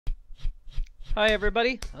Hi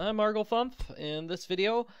everybody, I'm Arglefumph. In this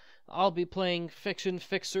video, I'll be playing Fiction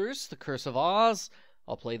Fixers, The Curse of Oz.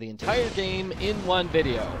 I'll play the entire game in one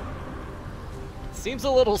video. Seems a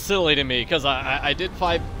little silly to me, because I did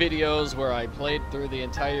 5 videos where I played through the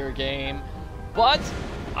entire game, but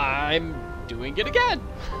I'm doing it again.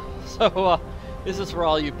 So, this is for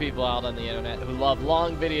all you people out on the internet who love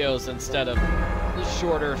long videos instead of the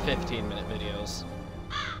shorter 15-minute videos.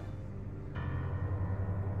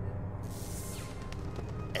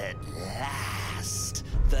 At last,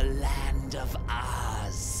 the land of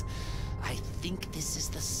Oz. I think this is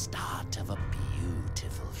the start of a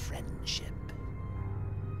beautiful friendship.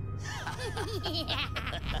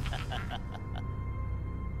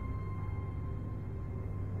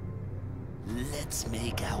 Let's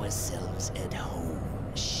make ourselves at home,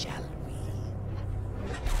 shall we?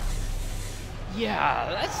 Yeah,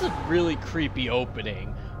 that's a really creepy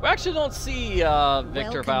opening. We actually don't see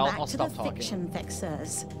Victor Val. I'll stop talking. Fiction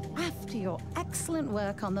Fixers. After your excellent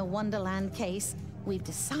work on the Wonderland case, we've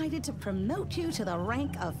decided to promote you to the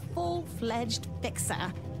rank of full-fledged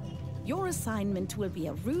fixer. Your assignment will be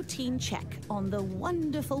a routine check on The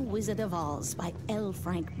Wonderful Wizard of Oz by L.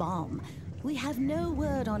 Frank Baum. We have no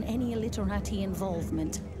word on any literati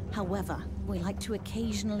involvement. However, we like to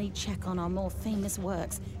occasionally check on our more famous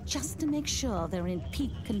works just to make sure they're in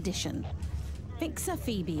peak condition. Fixer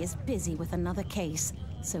Phoebe is busy with another case,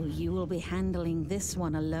 so you will be handling this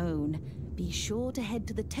one alone. Be sure to head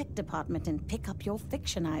to the tech department and pick up your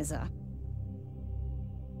fictionizer.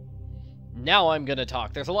 Now I'm gonna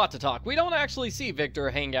talk. There's a lot to talk. We don't actually see Victor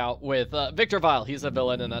hang out with Victor Vile. He's a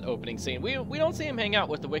villain in that opening scene. We don't see him hang out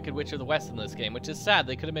with the Wicked Witch of the West in this game, which is sad.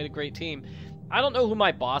 They could have made a great team. I don't know who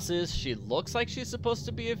my boss is. She looks like she's supposed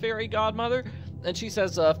to be a fairy godmother, and she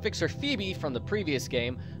says Fixer Phoebe from the previous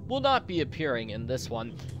game will not be appearing in this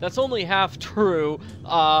one. That's only half true.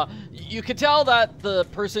 You could tell that the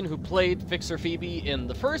person who played Fixer Phoebe in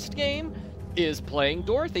the first game is playing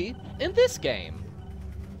Dorothy in this game.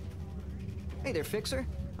 Hey there, Fixer.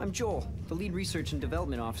 I'm Joel, the lead research and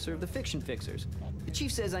development officer of the Fiction Fixers. The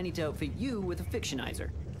chief says I need to outfit you with a fictionizer,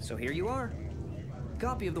 so here you are. A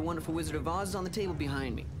copy of The Wonderful Wizard of Oz is on the table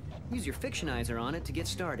behind me. Use your fictionizer on it to get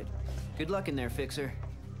started. Good luck in there, Fixer.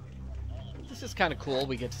 This is kind of cool.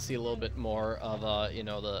 We get to see a little bit more of, you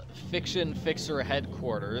know, the Fiction Fixer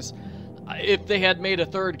headquarters. If they had made a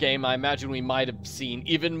third game, I imagine we might have seen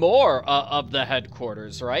even more of the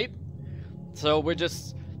headquarters, right? So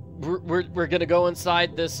we're gonna go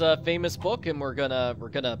inside this famous book, and we're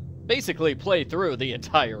gonna basically play through the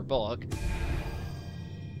entire book.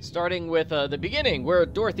 Starting with the beginning, where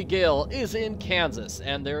Dorothy Gale is in Kansas,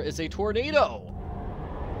 and there is a tornado.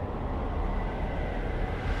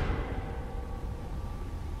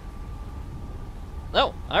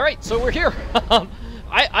 Oh, alright, so we're here.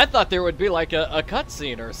 I thought there would be like a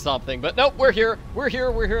cutscene or something, but nope, we're here. We're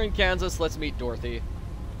here in Kansas. Let's meet Dorothy.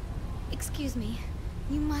 Excuse me.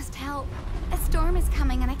 You must help. A storm is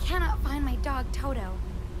coming and I cannot find my dog Toto.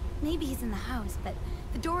 Maybe he's in the house, but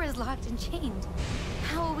the door is locked and chained.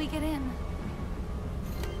 How will we get in?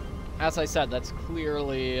 As I said, that's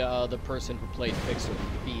clearly the person who played Fixer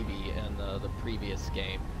Phoebe in the previous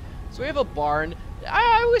game. So we have a barn.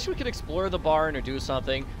 I wish we could explore the barn or do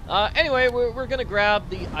something. Anyway, we're going to grab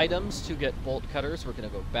the items to get bolt cutters. We're going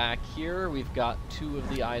to go back here. We've got 2 of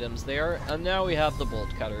the items there, and now we have the bolt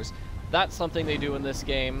cutters. That's something they do in this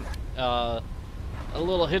game. A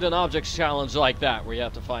little hidden objects challenge like that, where you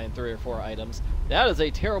have to find 3 or 4 items. That is a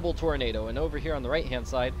terrible tornado, and over here on the right-hand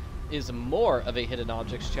side is more of a hidden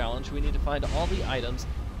objects challenge. We need to find all the items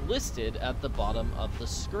listed at the bottom of the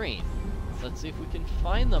screen. So let's see if we can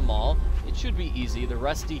find them all. It should be easy. The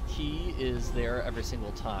rusty key is there every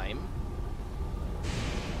single time.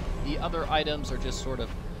 The other items are just sort of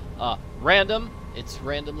random. It's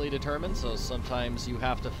randomly determined, so sometimes you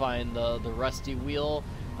have to find the rusty wheel,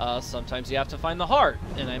 sometimes you have to find the heart,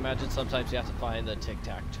 and I imagine sometimes you have to find the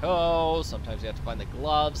tic-tac-toe, sometimes you have to find the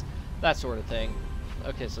gloves, that sort of thing.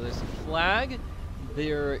 Okay, so there's the flag.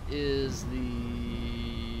 There is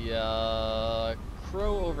the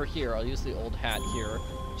crow over here. I'll use the old hat here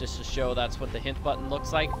just to show that's what the hint button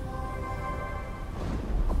looks like.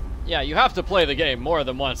 Yeah, you have to play the game more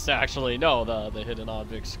than once to actually know the hidden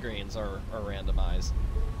object screens are randomized.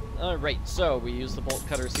 Alright, so we use the bolt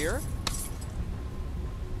cutters here.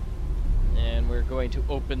 And we're going to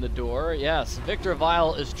open the door. Yes, Victor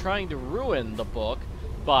Vile is trying to ruin the book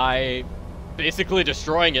by basically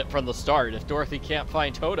destroying it from the start. If Dorothy can't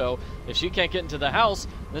find Toto, if she can't get into the house,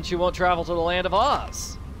 then she won't travel to the land of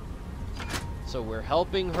Oz. So we're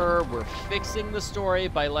helping her, we're fixing the story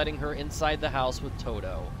by letting her inside the house with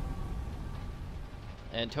Toto.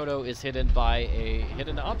 And Toto is hidden by a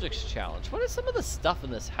hidden objects challenge. What is some of the stuff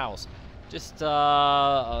in this house? Just, you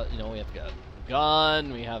know, we have a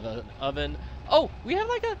gun, we have an oven. Oh, we have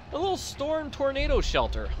like a little storm tornado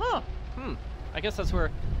shelter. Huh. I guess that's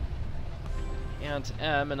where Aunt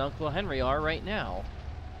Em and Uncle Henry are right now.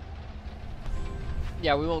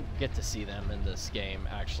 Yeah, we won't get to see them in this game,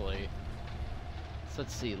 actually. So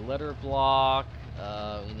let's see, letter block.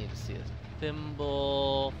 We need to see a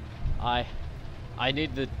thimble. I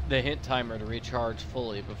need the hint timer to recharge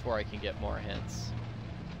fully before I can get more hints.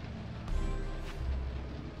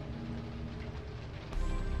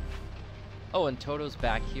 Oh, and Toto's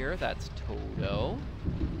back here. That's Toto.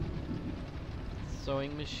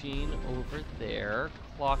 Sewing machine over there.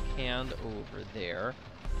 Clock hand over there.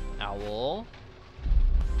 Owl.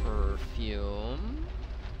 Perfume.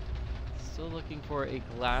 Still looking for a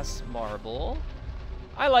glass marble.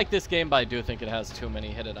 I like this game, but I do think it has too many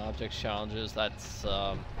hidden objects challenges. That's,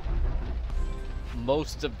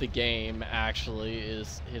 most of the game, actually,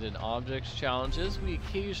 is hidden objects challenges. We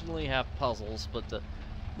occasionally have puzzles, but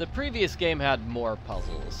the previous game had more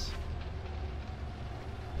puzzles.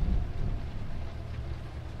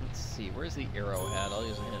 Let's see, where's the arrowhead? I'll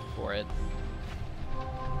use a hint for it.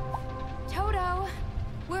 Toto,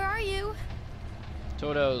 where are you?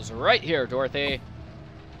 Toto's right here, Dorothy.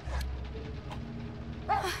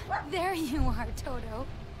 There you are, Toto.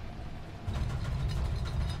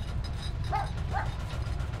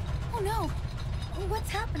 Oh no! What's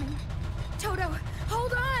happening? Toto,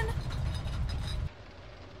 hold on!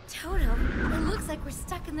 Toto, it looks like we're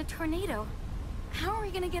stuck in the tornado. How are we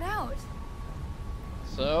gonna get out?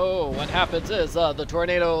 So, what happens is, the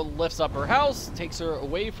tornado lifts up her house, takes her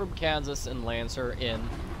away from Kansas, and lands her in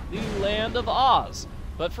the Land of Oz.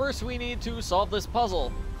 But first, we need to solve this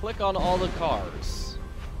puzzle. Click on all the cars.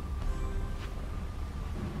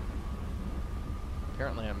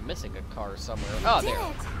 Apparently, I'm missing a car somewhere. Oh, there.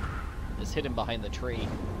 It's hidden behind the tree.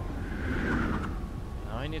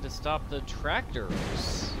 Now I need to stop the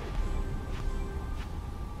tractors.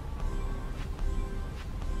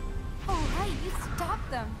 Oh, right, you stopped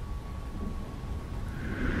them.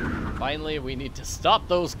 Finally, we need to stop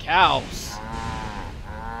those cows.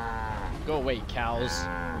 Go away, cows.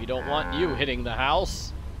 We don't want you hitting the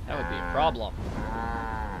house. That would be a problem.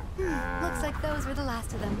 Looks like those were the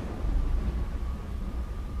last of them.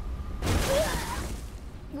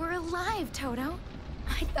 We're alive, Toto.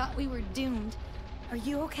 I thought we were doomed. Are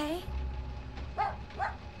you okay?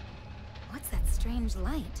 What's that strange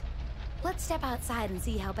light? Let's step outside and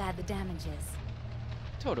see how bad the damage is.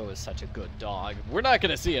 Toto is such a good dog. We're not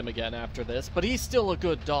going to see him again after this, but he's still a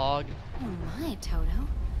good dog. Oh my, Toto.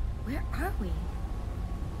 Where are we?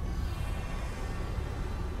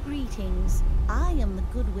 Greetings. I am the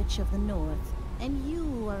Good Witch of the North, and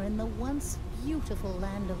you are in the once beautiful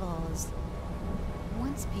Land of Oz.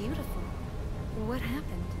 Once beautiful. What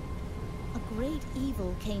happened? A great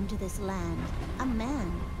evil came to this land. A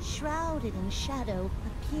man, shrouded in shadow,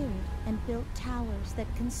 appeared and built towers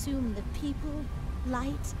that consumed the people,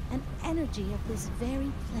 light, and energy of this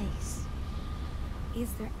very place.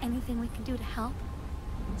 Is there anything we can do to help?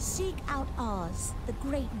 Seek out Oz, the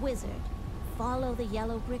great wizard. Follow the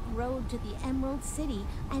yellow brick road to the Emerald City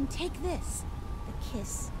and take this, the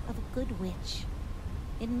kiss of a good witch.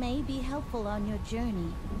 It may be helpful on your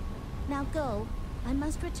journey. Now go. I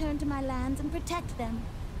must return to my lands and protect them.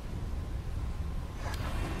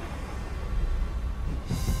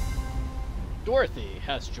 Dorothy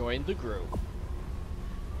has joined the group.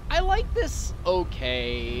 I like this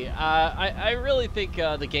okay. I really think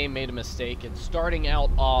the game made a mistake in starting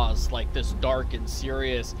out Oz like this dark and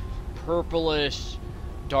serious, purplish,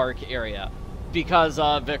 dark area. Because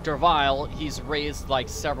Victor Vile, he's raised like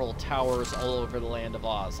several towers all over the Land of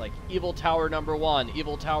Oz. Like Evil Tower number 1,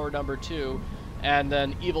 Evil Tower number 2, and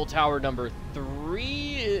then Evil Tower number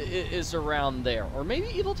 3 is around there. Or maybe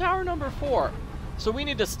Evil Tower number 4. So we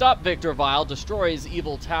need to stop Victor Vile, destroy his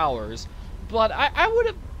evil towers. But I would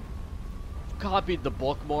have copied the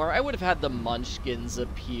book more. I would have had the Munchkins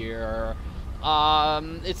appear.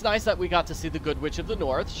 It's nice that we got to see the Good Witch of the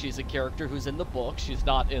North. She's a character who's in the book. She's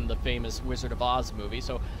not in the famous Wizard of Oz movie,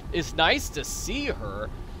 so it's nice to see her.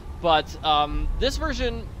 But this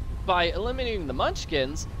version, by eliminating the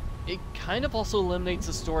Munchkins, it kind of also eliminates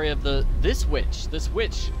the story of this witch. This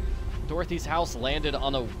witch, Dorothy's house landed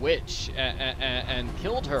on a witch and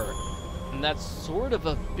killed her. And that's sort of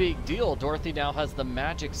a big deal. Dorothy now has the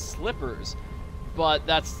magic slippers, but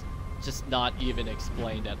that's just not even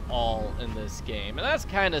explained at all in this game. And that's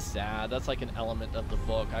kind of sad. That's like an element of the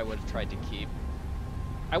book I would have tried to keep.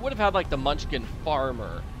 I would have had like the Munchkin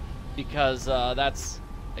farmer, because that's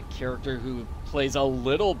a character who plays a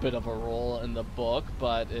little bit of a role in the book,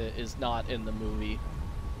 but is not in the movie.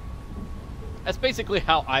 That's basically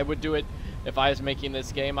how I would do it if I was making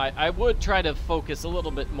this game. I would try to focus a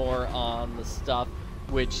little bit more on the stuff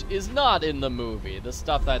which is not in the movie, the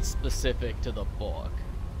stuff that's specific to the book.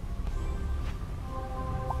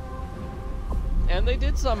 And they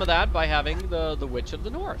did some of that by having the Witch of the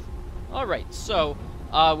North. Alright, so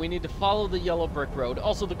we need to follow the yellow brick road.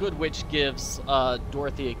 Also, the Good Witch gives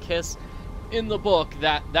Dorothy a kiss in the book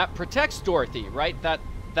that protects Dorothy, right?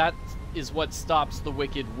 That is what stops the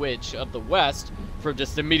Wicked Witch of the West from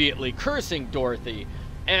just immediately cursing Dorothy.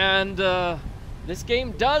 And this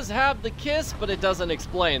game does have the kiss, but it doesn't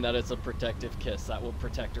explain that it's a protective kiss that will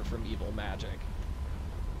protect her from evil magic.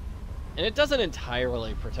 And it doesn't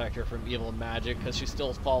entirely protect her from evil magic, because she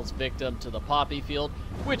still falls victim to the poppy field,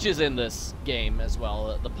 which is in this game as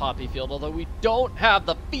well, the poppy field, although we don't have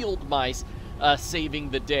the field mice saving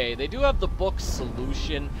the day. They do have the book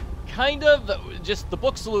solution, kind of just the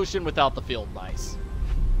book solution without the field mice.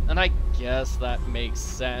 And I guess that makes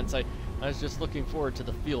sense. I was just looking forward to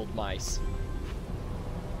the field mice.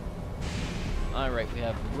 Alright, we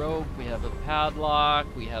have rope, we have a padlock,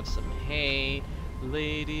 we have some hay.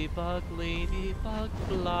 Ladybug, ladybug,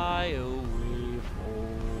 fly away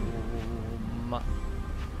home.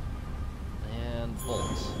 And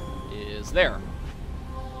bolt is there.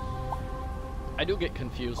 I do get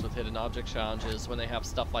confused with hidden object challenges when they have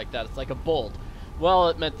stuff like that. It's like a bolt. Well,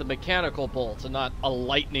 it meant the mechanical bolt and not a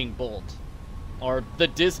lightning bolt. Or the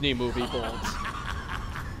Disney movie bolt.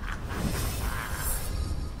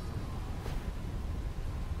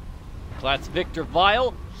 So that's Victor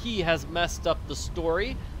Vile. He has messed up the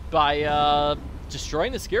story by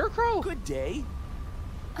destroying the Scarecrow. Good day.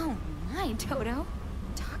 Oh my, Toto.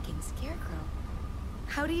 Talking Scarecrow.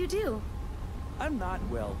 How do you do? I'm not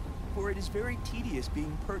well, for it is very tedious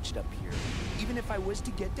being perched up here. Even if I was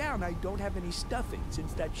to get down, I don't have any stuffing,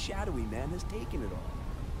 since that shadowy man has taken it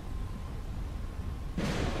all.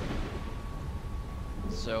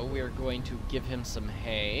 So we are going to give him some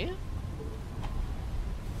hay.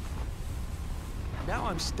 Now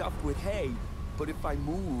I'm stuffed with hay, but if I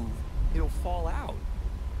move, it'll fall out.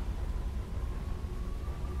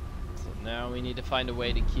 So now we need to find a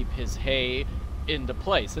way to keep his hay into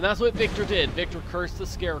place. And that's what Victor did. Victor cursed the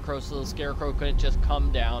Scarecrow so the Scarecrow couldn't just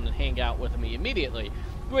come down and hang out with me immediately,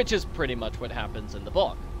 which is pretty much what happens in the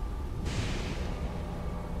book.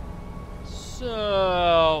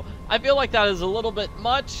 So I feel like that is a little bit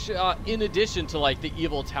much, in addition to like the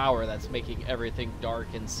evil tower that's making everything dark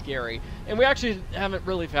and scary. And we actually haven't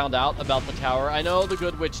really found out about the tower. I know the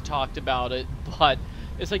Good Witch talked about it, but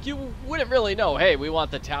it's like you wouldn't really know, hey, we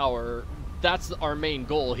want the tower. That's our main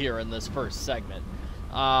goal here in this first segment.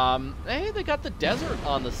 Hey, they got the desert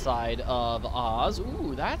on the side of Oz.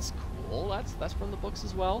 Ooh, that's cool. That's from the books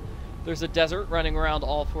as well. There's a desert running around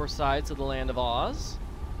all four sides of the land of Oz.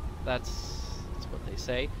 That's what they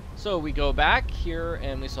say. So we go back here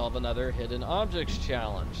and we solve another hidden objects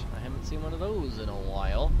challenge. I haven't seen one of those in a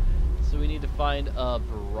while. So we need to find a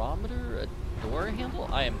barometer, a door handle.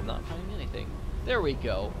 I am not finding anything. There we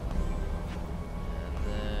go.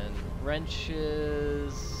 And then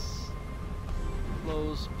wrenches,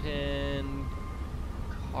 clothespin,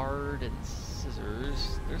 card, and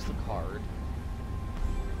scissors. There's the card.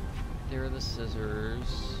 There are the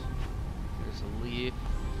scissors. There's a leaf.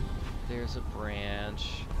 There's a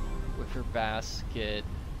branch, wicker basket.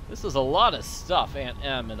 This is a lot of stuff Aunt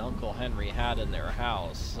Em and Uncle Henry had in their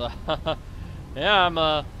house. Yeah, I'm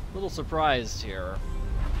a little surprised here.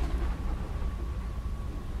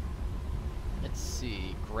 Let's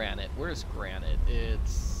see, granite. Where's granite?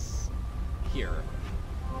 It's here.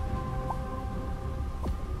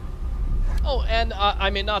 Oh, and I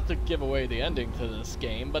mean, not to give away the ending to this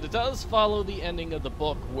game, but it does follow the ending of the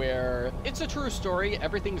book where it's a true story,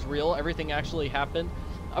 everything's real, everything actually happened.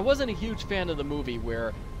 I wasn't a huge fan of the movie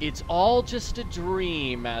where it's all just a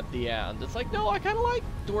dream at the end. It's like, no, I kind of like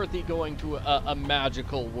Dorothy going to a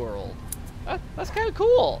magical world. That's kind of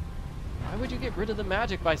cool. Why would you get rid of the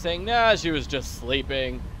magic by saying, nah, she was just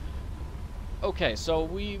sleeping? Okay, so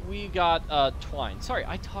we got twine. Sorry,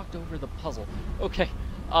 I talked over the puzzle. Okay.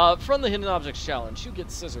 From the Hidden Objects Challenge, you get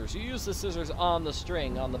scissors. You use the scissors on the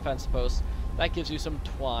string on the fence post. That gives you some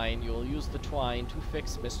twine. You'll use the twine to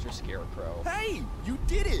fix Mr. Scarecrow. Hey, you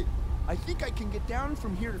did it! I think I can get down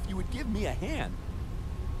from here if you would give me a hand.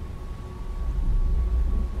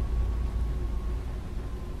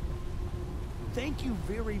 Thank you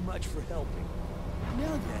very much for helping.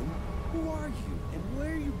 Now then, who are you and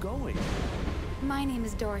where are you going? My name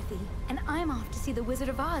is Dorothy, and I'm off to see the Wizard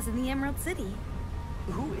of Oz in the Emerald City.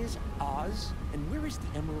 Who is Oz, and where is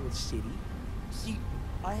the Emerald City? See,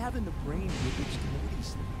 I haven't the brain with which to know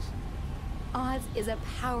these things. Oz is a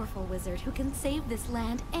powerful wizard who can save this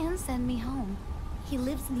land and send me home. He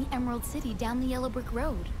lives in the Emerald City down the Yellow Brick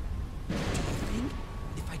Road. Do you think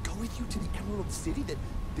if I go with you to the Emerald City that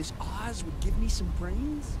this Oz would give me some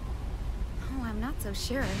brains? Oh, I'm not so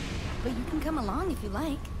sure. But you can come along if you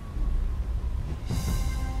like.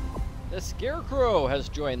 The Scarecrow has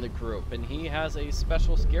joined the group, and he has a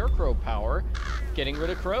special Scarecrow power, getting rid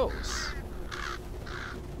of crows.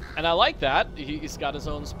 And I like that. He's got his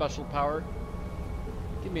own special power.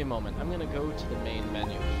 Give me a moment. I'm gonna go to the main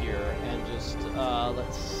menu here and just,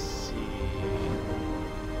 let's see.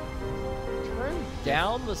 Turn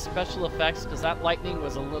down the special effects, because that lightning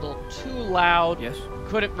was a little too loud. Yes?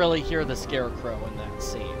 Couldn't really hear the Scarecrow in that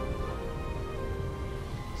scene.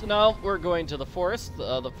 So now we're going to the forest.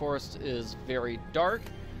 The forest is very dark,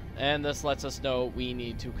 and this lets us know we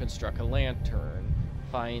need to construct a lantern,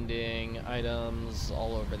 finding items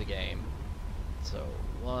all over the game. So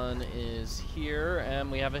one is here,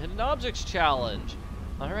 and we have a hidden objects challenge.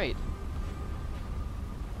 All right.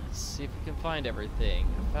 Let's see if we can find everything.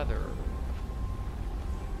 A feather.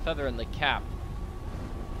 Feather in the cap.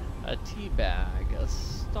 A tea bag. A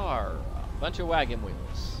star. A bunch of wagon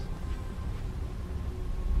wheels.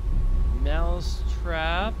 Mouse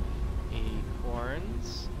trap.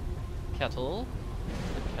 Acorns. Kettle.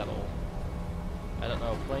 A kettle. I don't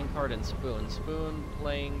know, playing card and spoon. Spoon,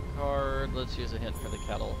 playing card. Let's use a hint for the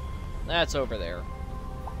kettle. That's over there.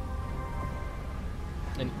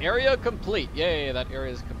 An area complete. Yay, that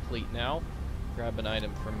area is complete now. Grab an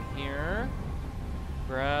item from here.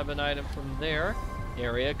 Grab an item from there.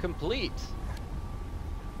 Area complete.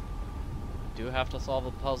 Do have to solve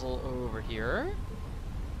a puzzle over here.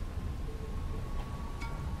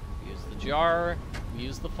 Use the jar.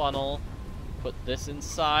 Use the funnel. Put this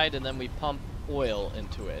inside, and then we pump oil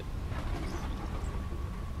into it.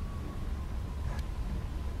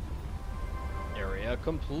 Area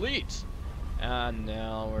complete. And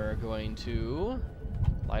now we're going to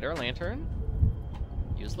light our lantern.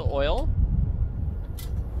 Use the oil.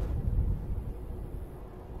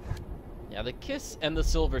 Yeah, the kiss and the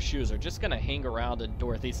silver shoes are just going to hang around in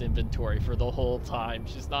Dorothy's inventory for the whole time.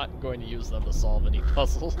 She's not going to use them to solve any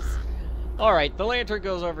puzzles. Alright, the lantern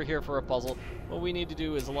goes over here for a puzzle. What we need to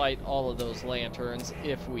do is light all of those lanterns,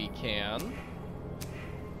 if we can.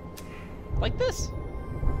 Like this.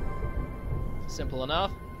 Simple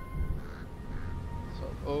enough. So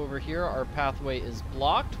over here, our pathway is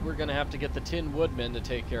blocked. We're going to have to get the Tin Woodman to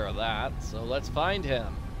take care of that. So let's find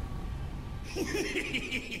him.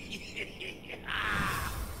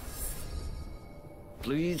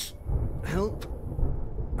 Please, help.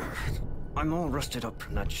 I'm all rusted up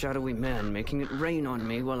from that shadowy man making it rain on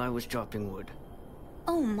me while I was chopping wood.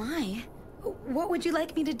 Oh my. What would you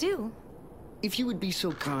like me to do? If you would be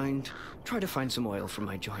so kind, try to find some oil for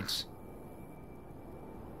my joints.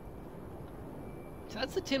 So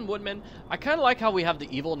that's the Tin Woodman. I kind of like how we have the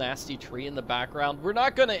evil, nasty tree in the background. We're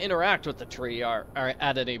not going to interact with the tree or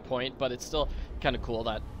at any point, but it's still kind of cool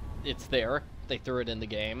that it's there. They threw it in the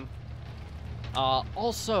game.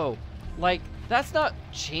 Also, like, that's not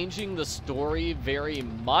changing the story very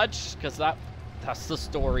much, because that's the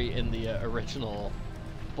story in the original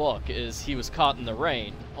book, is he was caught in the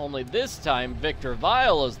rain. Only this time, Victor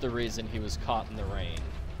Vile is the reason he was caught in the rain.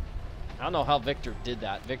 I don't know how Victor did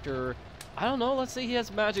that. Victor, I don't know, let's say he has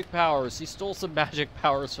magic powers. He stole some magic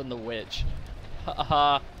powers from the witch.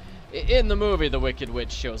 In the movie, the Wicked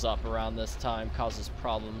Witch shows up around this time, causes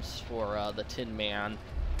problems for the Tin Man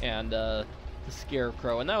and the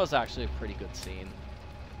Scarecrow, and that was actually a pretty good scene.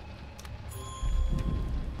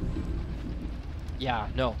 Yeah,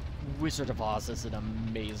 no, Wizard of Oz is an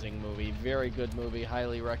amazing movie. Very good movie,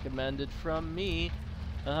 highly recommended from me.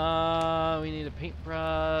 We need a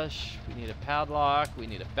paintbrush, we need a padlock, we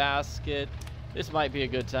need a basket. This might be a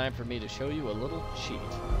good time for me to show you a little cheat.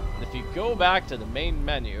 If you go back to the main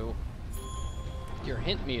menu, your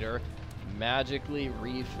hint meter magically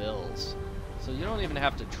refills. So you don't even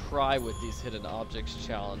have to try with these hidden objects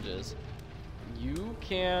challenges. You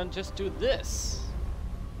can just do this.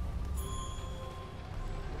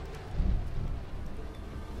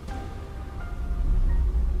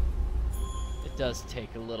 It does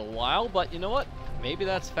take a little while, but you know what? Maybe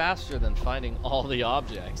that's faster than finding all the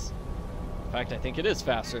objects. In fact, I think it is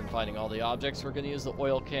faster than finding all the objects. We're going to use the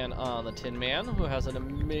oil can on the Tin Man, who has an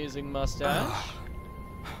amazing mustache.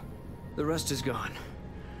 The rust is gone,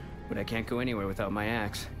 but I can't go anywhere without my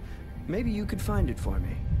axe. Maybe you could find it for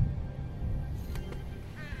me.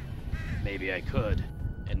 Maybe I could,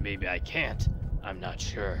 and maybe I can't. I'm not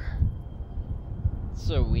sure.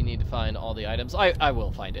 So we need to find all the items. I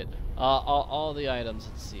will find it. All the items,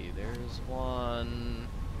 let's see, there's one,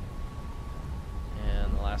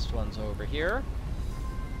 and the last one's over here.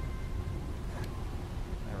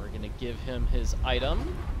 Now we're gonna give him his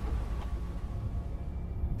item.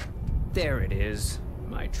 There it is,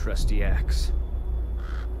 my trusty axe.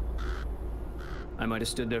 I might have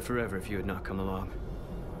stood there forever if you had not come along.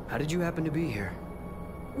 How did you happen to be here?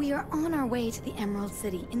 We are on our way to the Emerald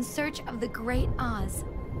City in search of the Great Oz.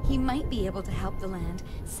 He might be able to help the land,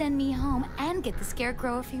 send me home, and get the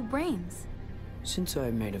Scarecrow a few brains. Since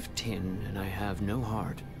I'm made of tin and I have no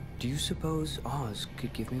heart, do you suppose Oz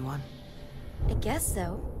could give me one? I guess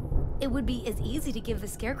so. It would be as easy to give the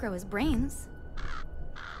Scarecrow his brains.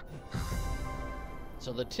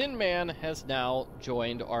 So the Tin Man has now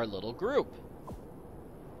joined our little group.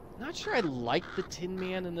 Not sure I like the Tin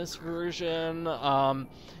Man in this version.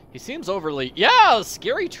 He seems overly... Yeah,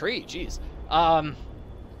 scary tree, jeez.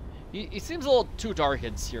 He seems a little too dark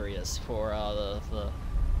and serious for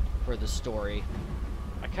the story.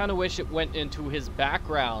 I kind of wish it went into his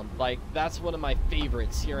background. Like, that's one of my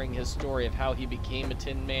favorites, hearing his story of how he became a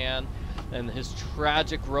Tin Man and his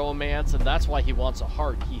tragic romance, and that's why he wants a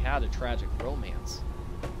heart. He had a tragic romance.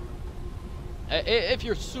 If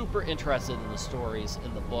you're super interested in the stories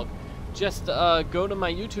in the book, just go to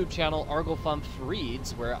my YouTube channel, Arglefumph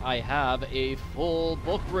Reads, where I have a full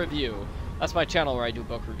book review. That's my channel where I do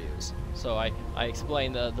book reviews. So I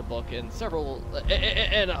explain the book in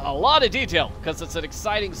in a lot of detail, because it's an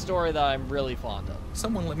exciting story that I'm really fond of.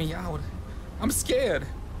 Someone let me out. I'm scared.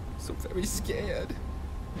 So very scared.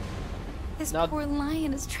 This poor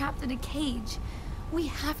lion is trapped in a cage. We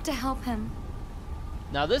have to help him.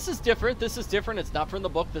 Now this is different. This is different. It's not from the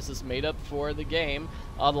book. This is made up for the game.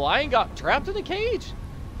 The lion got trapped in a cage.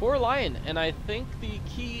 Poor lion. And I think the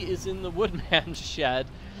key is in the woodman's shed,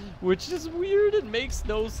 which is weird and makes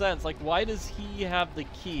no sense. Like, why does he have the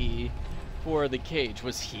key for the cage?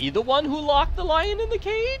 Was he the one who locked the lion in the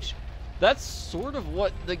cage? That's sort of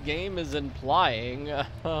what the game is implying.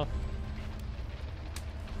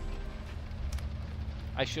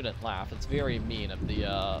 I shouldn't laugh. It's very mean of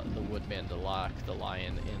the woodman to lock the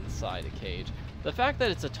lion inside a cage. The fact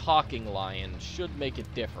that it's a talking lion should make a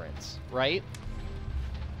difference, right?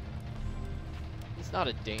 He's not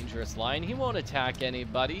a dangerous lion. He won't attack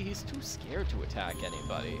anybody. He's too scared to attack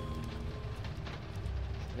anybody.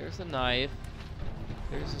 There's a knife.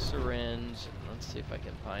 There's a syringe. Let's see if I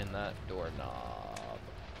can find that doorknob.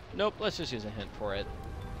 Nope, let's just use a hint for it.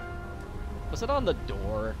 Was it on the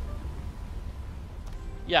door?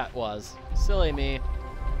 Yeah, it was. Silly me.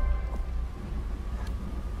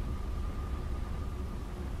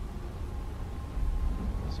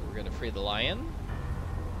 So we're gonna free the lion.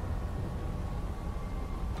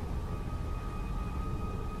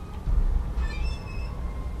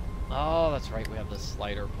 Oh, that's right, we have the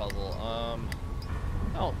slider puzzle.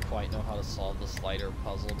 I don't quite know how to solve the slider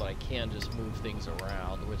puzzle, but I can just move things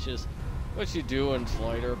around, which is what you do in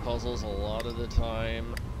slider puzzles a lot of the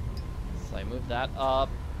time. So I move that up.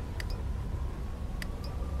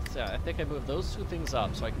 So I think I moved those two things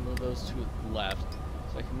up, so I can move those two left.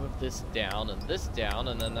 So I can move this down,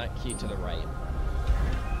 and then that key to the right.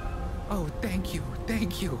 Oh, thank you,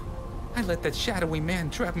 thank you. I let that shadowy man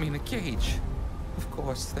trap me in a cage. Of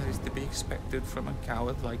course, that is to be expected from a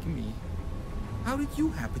coward like me. How did you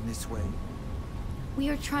happen this way? We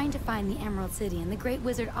are trying to find the Emerald City and the Great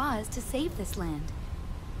Wizard Oz to save this land.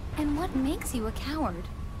 And what makes you a coward?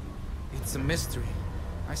 It's a mystery.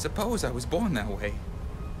 I suppose I was born that way.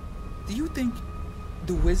 Do you think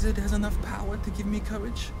the wizard has enough power to give me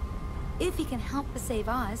courage? If he can help to save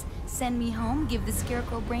Oz, send me home, give the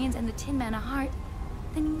Scarecrow brains and the Tin Man a heart,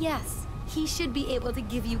 then yes, he should be able to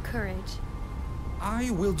give you courage.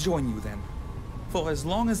 I will join you then. For as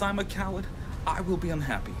long as I'm a coward, I will be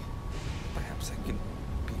unhappy. Perhaps I can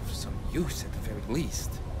be of some use at the very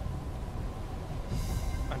least.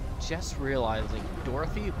 I'm just realizing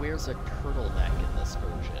Dorothy wears a turtleneck in this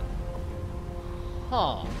version.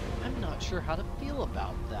 Huh, I'm not sure how to feel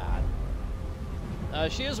about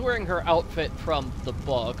that. She is wearing her outfit from the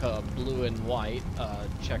book, blue and white,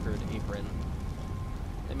 checkered apron.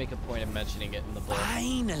 They make a point of mentioning it in the book.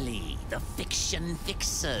 Finally, the fiction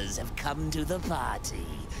fixers have come to the party.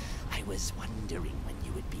 I was wondering when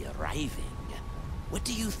you would be arriving. What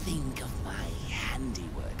do you think of my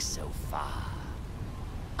handiwork so far?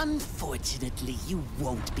 Unfortunately, you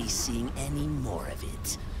won't be seeing any more of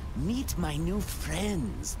it. Meet my new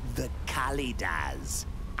friends, the Kalidas.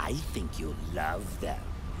 I think you'll love them.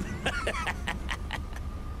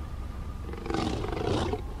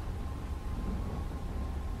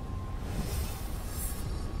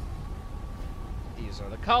 These are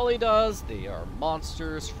the Kalidas. They are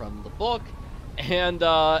monsters from the book. And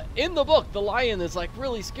in the book, the lion is like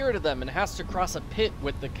really scared of them and has to cross a pit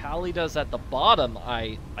with the Kalidas at the bottom,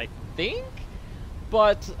 I think?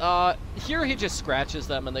 But here he just scratches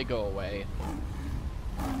them and they go away.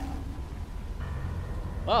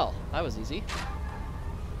 Well, that was easy.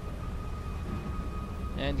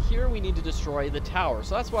 And here we need to destroy the tower.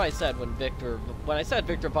 So that's why I said when I said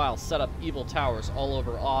Victor Vile set up evil towers all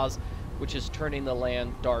over Oz, which is turning the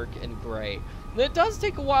land dark and gray. And it does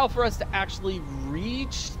take a while for us to actually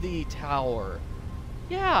reach the tower.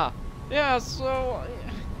 Yeah, so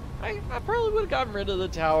I probably would have gotten rid of the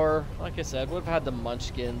tower. Like I said, would have had the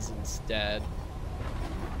Munchkins instead.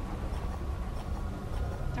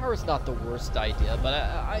 Tower's not the worst idea,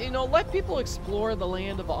 but you know, let people explore the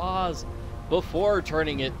land of Oz before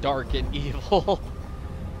turning it dark and evil.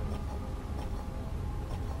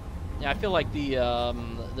 Yeah, I feel like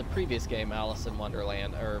the previous game, Alice in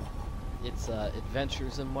Wonderland, or it's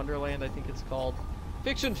Adventures in Wonderland, I think it's called.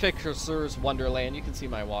 Fiction Fixers Wonderland. You can see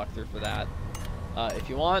my walkthrough for that if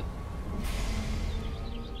you want.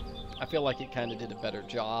 I feel like it kind of did a better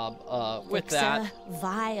job with that.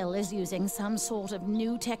 Vile is using some sort of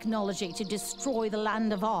new technology to destroy the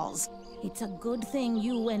land of Oz. It's a good thing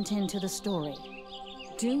you went into the story.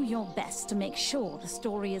 Do your best to make sure the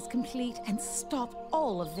story is complete and stop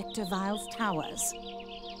all of Victor Vile's towers.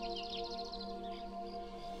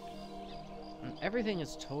 Everything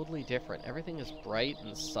is totally different. Everything is bright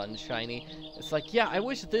and sunshiny. It's like, yeah, I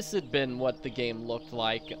wish this had been what the game looked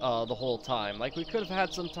like the whole time. Like, we could have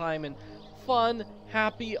had some time in fun,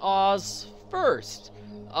 happy Oz first,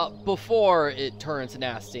 before it turns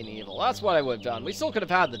nasty and evil. That's what I would have done. We still could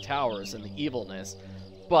have had the towers and the evilness,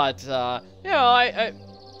 but, you know, I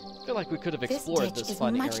feel like we could have explored this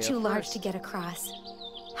fun area This ditch is much too large to get across.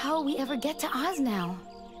 How will we ever get to Oz now?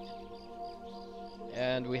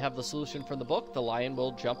 And we have the solution from the book. The lion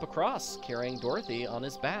will jump across, carrying Dorothy on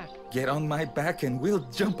his back. Get on my back and we'll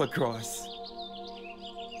jump across.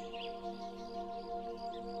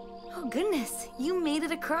 Oh goodness, you made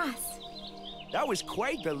it across. That was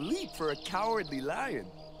quite the leap for a cowardly lion.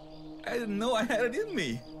 I didn't know I had it in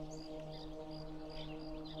me.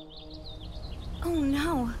 Oh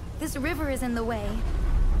no, this river is in the way.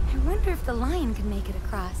 I wonder if the lion can make it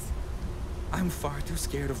across. I'm far too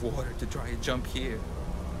scared of water to try a jump here.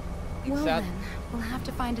 Well then, we'll have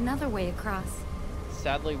to find another way across.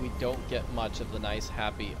 Sadly, we don't get much of the nice,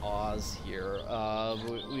 happy Oz here.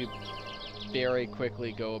 We very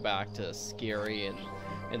quickly go back to scary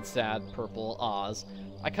and sad purple Oz.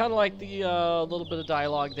 I kind of like the little bit of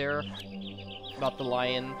dialogue there about the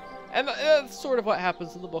lion. And that's sort of what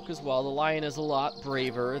happens in the book as well. The lion is a lot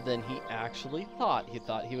braver than he actually thought. He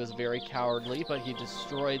thought he was very cowardly, but he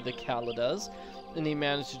destroyed the Kalidas, and he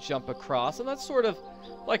managed to jump across. And that's sort of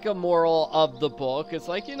like a moral of the book. It's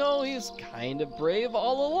like, you know, he's kind of brave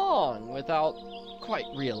all along without quite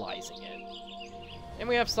realizing it. And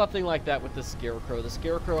we have something like that with the Scarecrow. The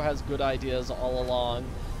Scarecrow has good ideas all along.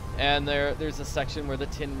 And there's a section where the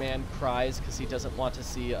Tin Man cries because he doesn't want to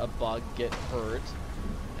see a bug get hurt.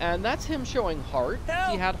 And that's him showing heart.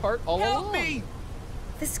 Help! He had heart all along. Help me!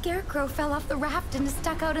 The Scarecrow fell off the raft and is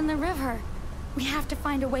stuck out in the river. We have to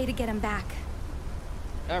find a way to get him back.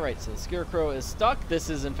 Alright, so the Scarecrow is stuck. This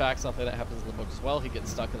is, in fact, something that happens in the book as well. He gets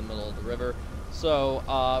stuck in the middle of the river.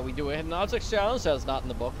 So, we do a hidden objects challenge. That's not in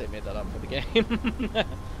the book. They made that up for the game.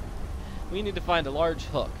 We need to find a large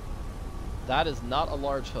hook. That is not a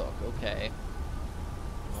large hook. Okay.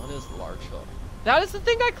 What is the large hook? That is the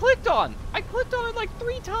thing I clicked on! I clicked on it like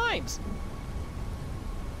 3 times!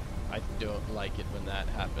 I don't like it when that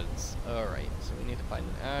happens. Alright, so we need to find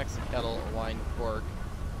an axe, a kettle, a wine cork,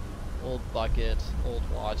 old bucket, old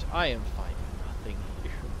watch. I am finding nothing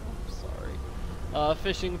here. I'm sorry.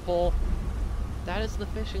 Fishing pole. That is the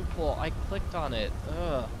fishing pole. I clicked on it.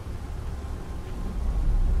 Ugh.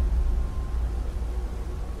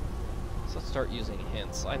 So let's start using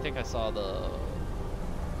hints. I think I saw the...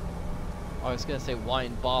 I was going to say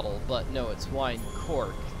wine bottle, but no, it's wine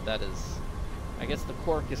cork. That is... I guess the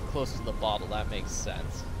cork is close to the bottle. That makes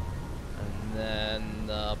sense. And then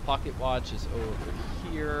the pocket watch is over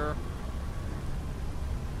here.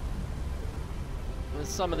 And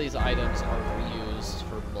some of these items are reused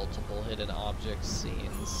for multiple hidden object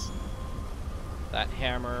scenes. That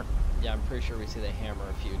hammer. Yeah, I'm pretty sure we see the hammer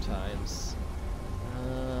a few times.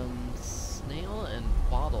 Snail and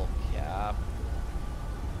bottle cap.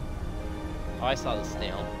 Oh, I saw the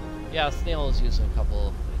snail. Yeah, snail is used in a couple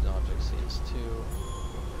of hidden object scenes too.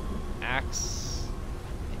 Axe,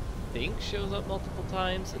 I think, shows up multiple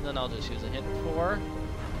times, and then I'll just use a hint for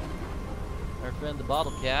our friend the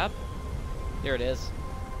bottle cap. There it is.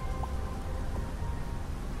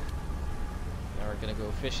 gonna go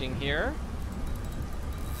fishing here.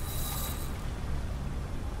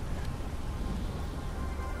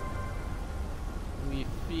 We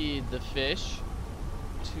feed the fish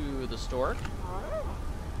to the stork.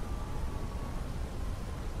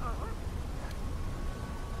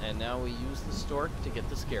 And now we use the stork to get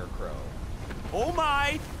the scarecrow. Oh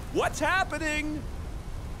my! What's happening?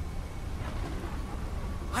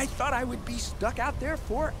 I thought I would be stuck out there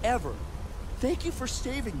forever. Thank you for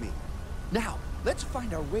saving me. Now, let's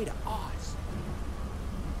find our way to Oz.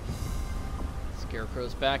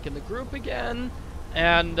 Scarecrow's back in the group again.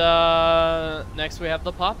 And next we have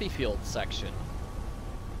the poppy field section.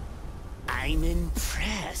 I'm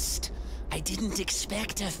impressed. I didn't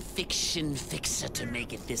expect a fiction fixer to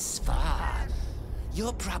make it this far.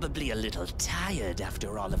 You're probably a little tired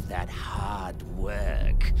after all of that hard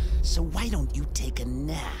work. So why don't you take a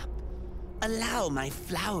nap? Allow my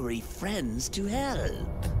flowery friends to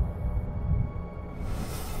help.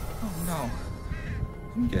 Oh no.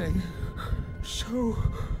 I'm getting so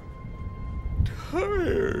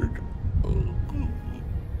tired.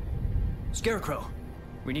 Scarecrow,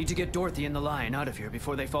 we need to get Dorothy and the lion out of here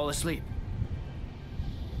before they fall asleep.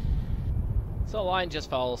 So Lion just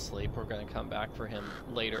fell asleep. We're going to come back for him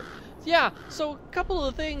later. Yeah, so a couple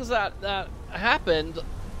of things that happened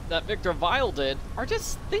that Victor Vile did are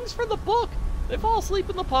just things from the book. They fall asleep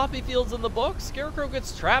in the poppy fields in the book. Scarecrow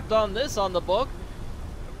gets trapped on this on the book.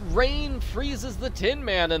 Rain freezes the Tin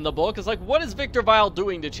Man in the book. It's like, what is Victor Vile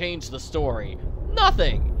doing to change the story?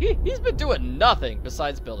 Nothing. He's been doing nothing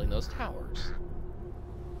besides building those towers.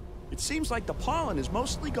 It seems like the pollen is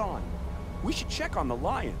mostly gone. We should check on the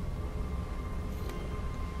lion.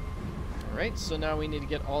 Alright, so now we need to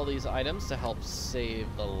get all these items to help save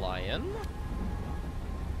the lion.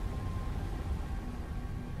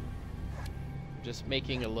 Just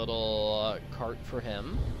making a little cart for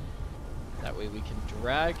him. That way we can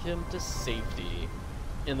drag him to safety.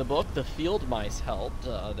 In the book, the field mice helped.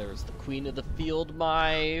 There's the queen of the field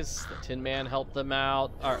mice. The Tin Man helped them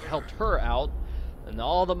out, or helped her out. And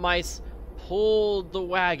all the mice pulled the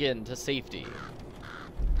wagon to safety.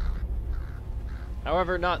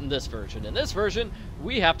 However, not in this version. In this version,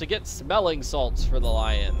 we have to get smelling salts for the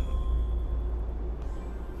lion.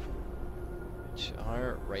 Which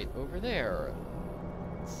are right over there.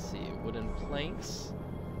 Let's see, wooden planks.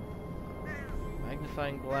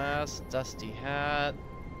 Magnifying glass, dusty hat.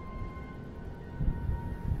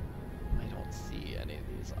 I don't see any of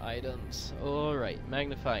these items. Alright,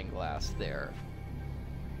 magnifying glass there.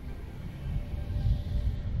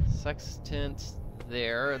 Sextant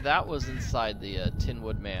there. That was inside the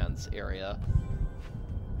Tinwood Man's area.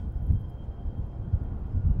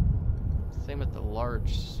 Same with the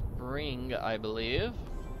large spring, I believe.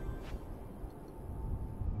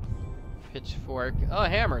 Pitchfork. Oh,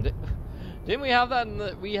 hammer. Didn't we have that in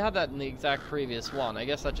the... We had that in the exact previous one. I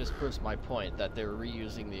guess that just proves my point, that they're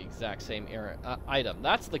reusing the exact same item.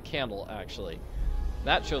 That's the candle, actually.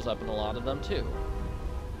 That shows up in a lot of them, too.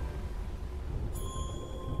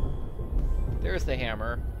 There's the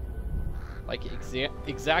hammer. Like,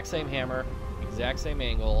 exact same hammer, exact same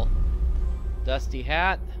angle. Dusty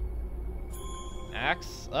hat.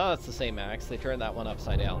 Axe. Oh, that's the same axe. They turned that one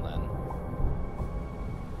upside down then.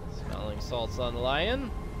 Smelling salts on the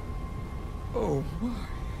lion. Oh my.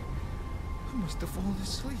 I must have fallen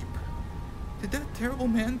asleep. Did that terrible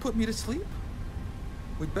man put me to sleep?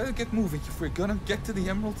 We'd better get moving if we're gonna get to the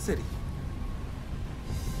Emerald City.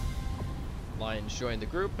 Lions joined the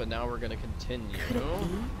group, and now we're gonna continue. Could it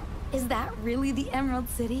be? Is that really the Emerald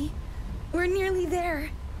City? We're nearly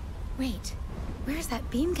there. Wait, where's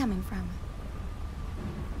that beam coming from?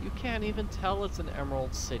 You can't even tell it's an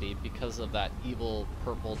Emerald City because of that evil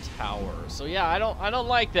purple tower. So yeah, I don't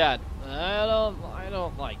like that. I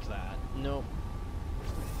don't like that. Nope.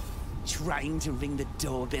 Trying to ring the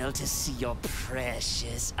doorbell to see your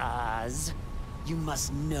precious Oz. You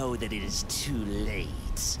must know that it is too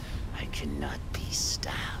late. I cannot be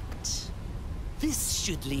stopped. This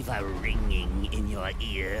should leave a ringing in your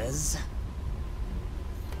ears.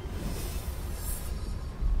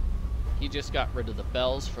 He just got rid of the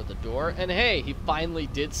bells for the door, and hey, he finally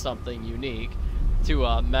did something unique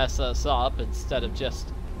to mess us up instead of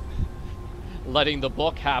just letting the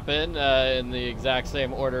book happen in the exact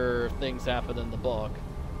same order things happen in the book.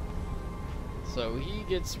 So he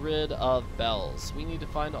gets rid of bells. We need to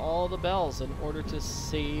find all the bells in order to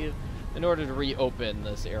save, in order to reopen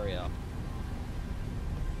this area.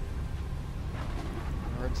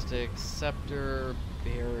 Yardstick, scepter,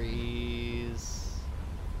 berries.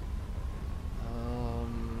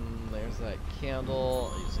 There's that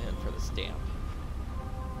candle. I'll use it for the stamp.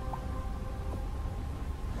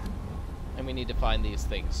 And we need to find these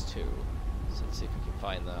things too. So let's see if we can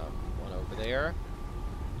find the one over there.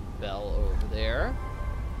 Bell over there.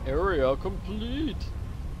 Area complete.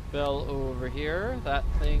 Bell over here. That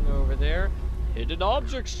thing over there. Hidden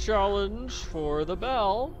objects challenge for the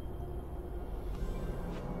bell.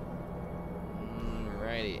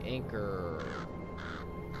 Alrighty, anchor.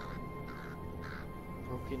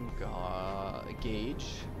 Broken gauge.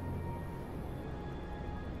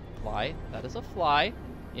 Fly. That is a fly.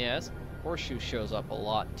 Yes. Horseshoe shows up a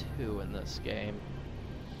lot too in this game.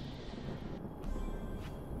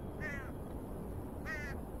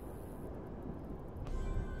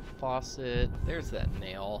 Faucet. There's that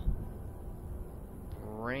nail.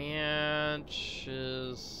 Branch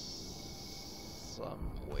is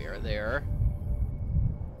somewhere there.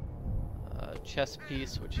 Chess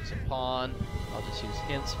piece, which is a pawn. I'll just use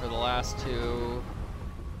hints for the last two.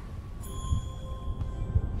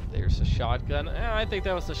 There's a shotgun. I think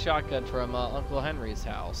that was the shotgun from Uncle Henry's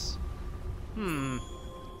house. So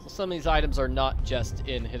some of these items are not just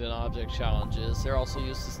in hidden object challenges. They're also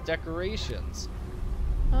used as decorations.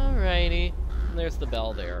 Alrighty. And there's the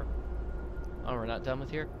bell there. Oh, we're not done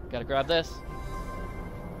with here? Gotta grab this.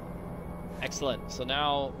 Excellent. So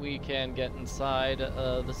now we can get inside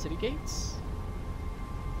the city gates.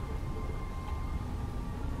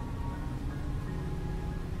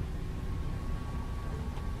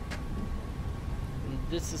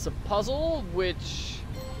 This is a puzzle which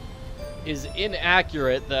is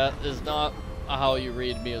inaccurate. That is not how you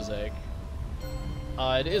read music.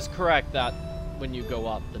 It is correct that when you go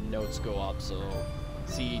up, the notes go up. So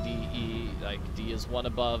C, D, E, like D is one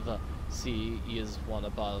above C, E is one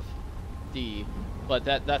above D. But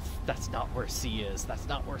that's not where C is. That's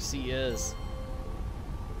not where C is.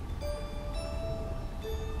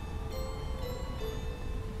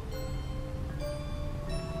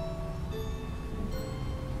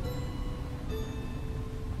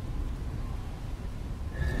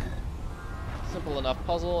 Simple enough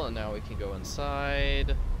puzzle, and now we can go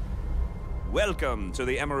inside. Welcome to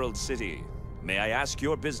the Emerald City. May I ask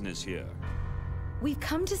your business here? We've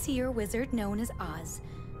come to see your wizard known as Oz.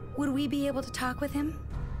 Would we be able to talk with him?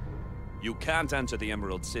 You can't enter the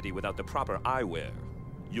Emerald City without the proper eyewear.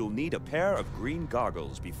 You'll need a pair of green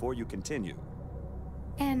goggles before you continue.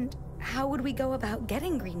 And how would we go about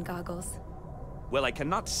getting green goggles? Well, I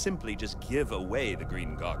cannot simply just give away the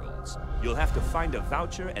green goggles. You'll have to find a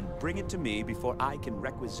voucher and bring it to me before I can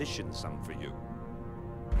requisition some for you.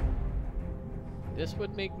 This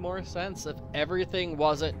would make more sense if everything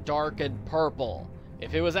wasn't dark and purple.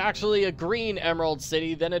 If it was actually a green Emerald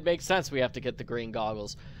City, then it makes sense we have to get the green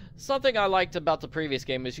goggles. Something I liked about the previous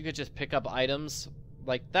game is you could just pick up items.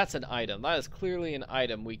 Like, that's an item. That is clearly an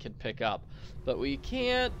item we can pick up. But we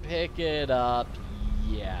can't pick it up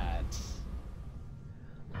yet.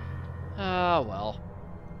 Ah, well.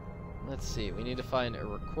 Let's see. We need to find a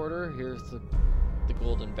recorder. Here's the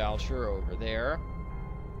golden voucher over there.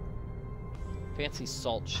 Fancy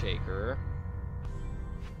salt shaker.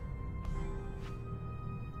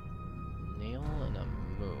 Nail and a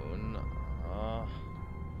moon.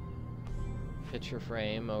 Picture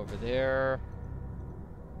frame over there.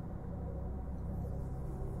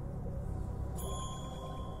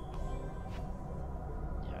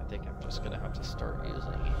 Yeah, I think I'm just gonna have to start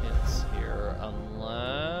using hints here,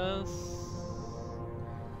 unless...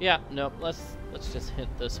 Yeah, nope, let's just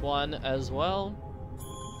hint this one as well.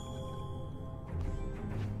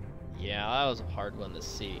 Yeah, that was a hard one to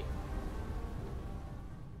see.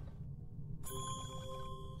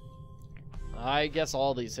 I guess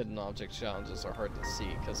all these hidden object challenges are hard to see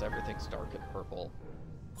because everything's dark and purple.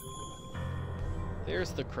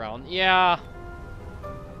 There's the crown. Yeah.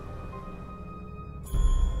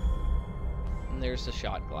 And there's the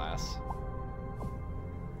shot glass.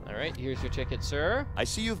 Alright, here's your ticket, sir. I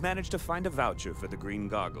see you've managed to find a voucher for the green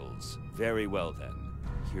goggles. Very well then.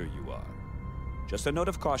 Here you are. Just a note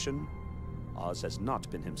of caution. Oz has not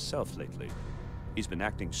been himself lately. He's been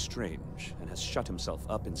acting strange and has shut himself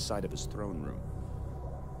up inside of his throne room.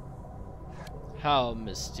 How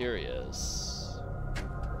mysterious.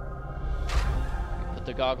 We put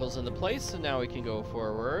the goggles into place and now we can go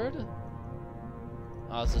forward.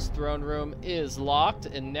 Oz's throne room is locked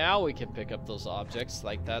and now we can pick up those objects.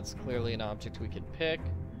 Like, that's clearly an object we can pick.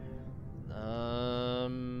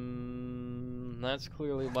 That's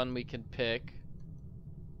clearly one we can pick.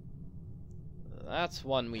 That's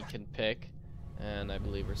one we can pick. And I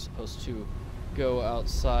believe we're supposed to go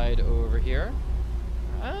outside over here.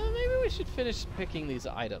 Maybe we should finish picking these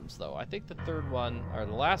items, though. I think the third one, or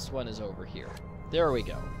the last one, is over here. There we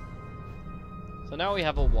go. So now we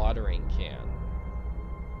have a watering can.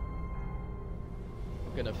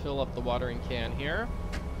 I'm gonna fill up the watering can here.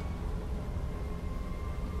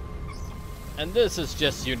 And this is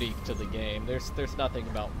just unique to the game. There's nothing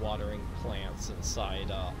about watering plants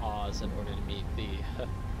inside Oz in order to meet the...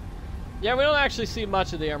 Yeah, we don't actually see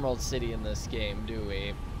much of the Emerald City in this game, do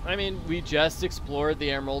we? I mean, we just explored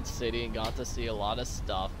the Emerald City and got to see a lot of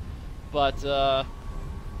stuff. But,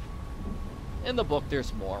 in the book,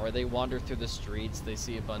 there's more, where they wander through the streets, they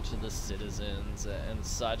see a bunch of the citizens and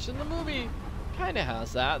such. And the movie kind of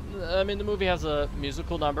has that. I mean, the movie has a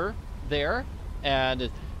musical number there,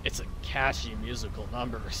 and it's a catchy musical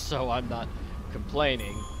number, so I'm not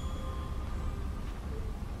complaining.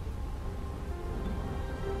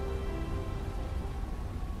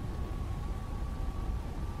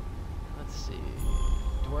 Let's see.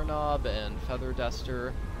 Doorknob and feather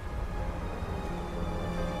duster.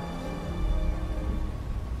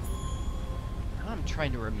 I'm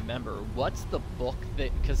trying to remember what's the book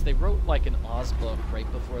that, because they wrote like an Oz book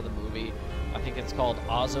right before the movie. I think it's called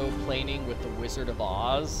Ozoplaning with the Wizard of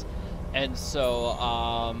Oz. And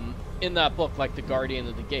so in that book, like the Guardian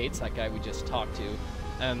of the Gates, that guy we just talked to,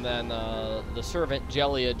 and then the servant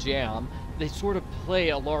Jellia Jam, they sort of play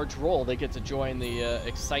a large role. They get to join the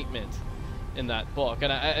excitement in that book.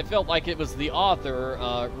 And I felt like it was the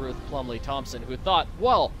author, Ruth Plumley Thompson, who thought,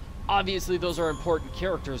 well, obviously those are important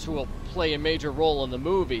characters who will play a major role in the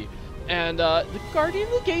movie. And the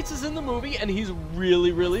Guardian of the Gates is in the movie, and he's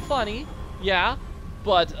really, really funny. Yeah,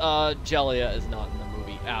 but Jellia is not in the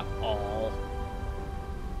movie at all.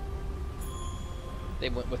 They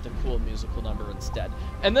went with the cool musical number instead.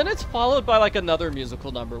 And then it's followed by like another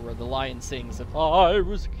musical number where the lion sings, "If I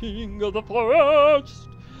was king of the forest."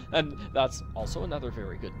 And that's also another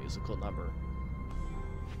very good musical number.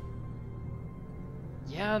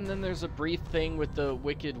 Yeah, and then there's a brief thing with the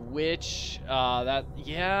Wicked Witch.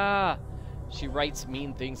 Yeah. She writes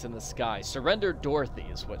mean things in the sky. Surrender Dorothy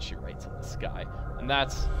is what she writes in the sky. And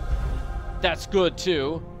that's good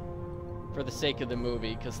too, for the sake of the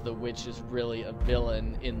movie, because the witch is really a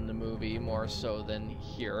villain in the movie more so than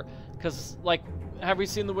here. Because, like, have we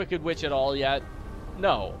seen the Wicked Witch at all yet?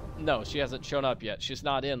 No, she hasn't shown up yet. She's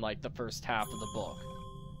not in, like, the first half of the book.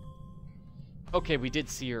 Okay, we did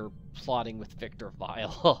see her plotting with Victor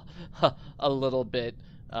Vile a little bit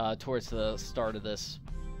towards the start of this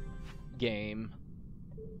game.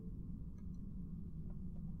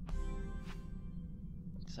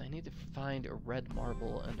 So I need to find a red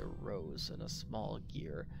marble and a rose and a small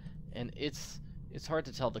gear. And it's hard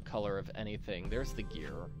to tell the color of anything. There's the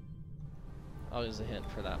gear. I'll use a hint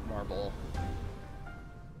for that marble.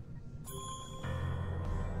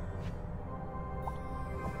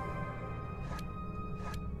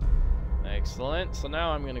 Excellent. So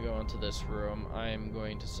now I'm going to go into this room. I'm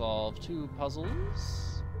going to solve 2 puzzles.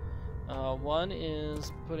 One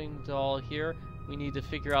is putting doll here. We need to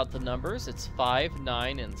figure out the numbers. It's 5,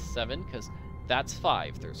 9, and 7, because that's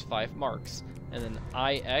 5. There's 5 marks. And then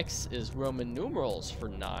IX is Roman numerals for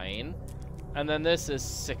 9. And then this is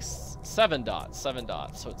 7 dots. 7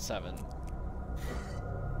 dots, so it's 7.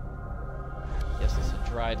 Yes, it's a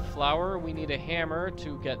dried flower. We need a hammer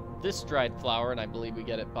to get this dried flower, and I believe we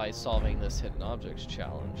get it by solving this hidden objects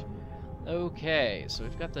challenge. Okay, so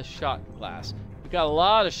we've got the shot glass. We've got a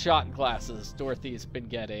lot of shot glasses Dorothy's been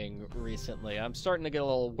getting recently. I'm starting to get a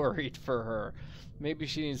little worried for her. Maybe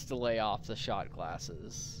she needs to lay off the shot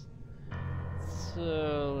glasses.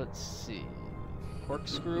 So, let's see.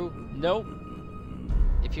 Corkscrew? Nope.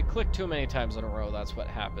 If you click too many times in a row, that's what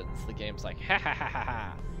happens. The game's like, ha ha ha ha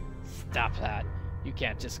ha. Stop that. You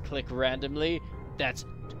can't just click randomly. That's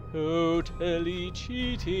totally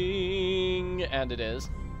cheating. And it is.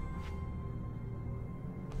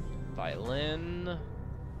 Violin.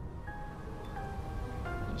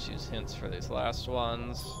 Let's use hints for these last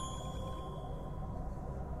ones.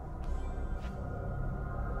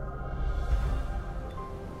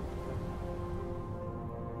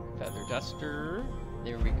 Feather duster.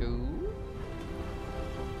 There we go.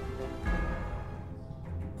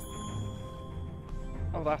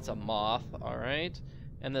 Oh, that's a moth. Alright.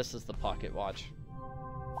 And this is the pocket watch.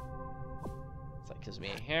 So that gives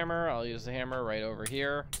me a hammer. I'll use the hammer right over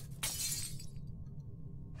here.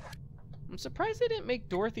 I'm surprised they didn't make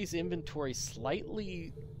Dorothy's inventory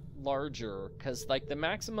slightly larger, because, like, the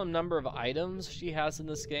maximum number of items she has in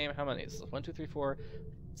this game, how many is this? 1, 2, 3, 4,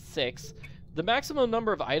 6. The maximum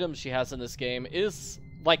number of items she has in this game is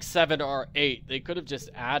like 7 or 8. They could have just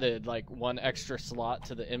added like 1 extra slot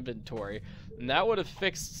to the inventory, and that would have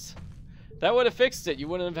fixed it. You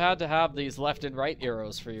wouldn't have had to have these left and right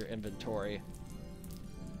arrows for your inventory.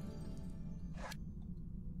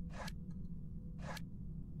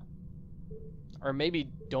 Or maybe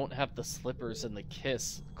don't have the slippers and the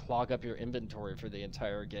kiss clog up your inventory for the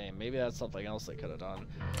entire game. Maybe that's something else they could have done.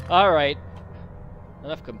 Alright.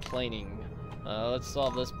 Enough complaining. Let's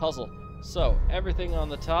solve this puzzle. So, everything on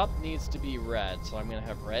the top needs to be red. So I'm going to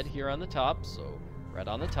have red here on the top. So, red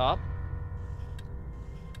on the top.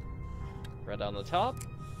 Red on the top.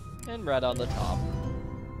 And red on the top.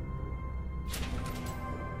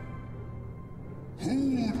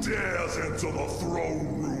 Who dares enter the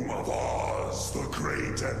throne room of Oz, the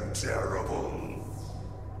great and terrible?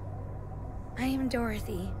 I am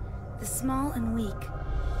Dorothy, the small and weak.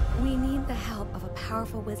 We need the help of a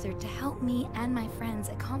powerful wizard to help me and my friends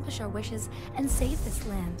accomplish our wishes and save this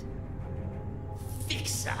land.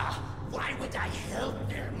 Fixer? Why would I help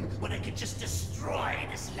them when I could just destroy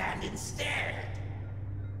this land instead?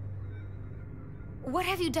 What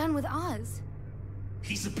have you done with Oz?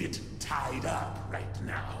 He's a bit tied up right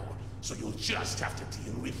now, so you'll just have to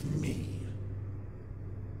deal with me.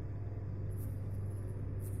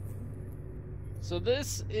 So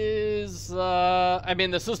this is, I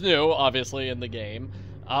mean, this is new, obviously, in the game.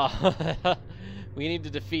 We need to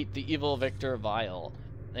defeat the evil Victor Vile.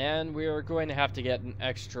 And we're going to have to get an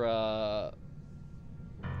extra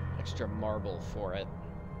marble for it.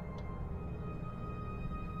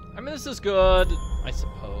 I mean, this is good, I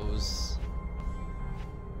suppose.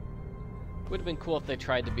 Would have been cool if they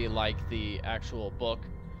tried to be like the actual book,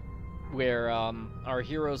 where our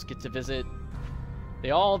heroes get to visit. They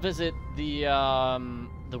all visit the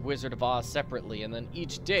Wizard of Oz separately, and then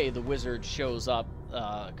each day the wizard shows up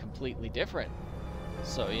completely different.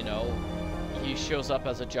 So, you know, he shows up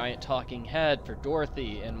as a giant talking head for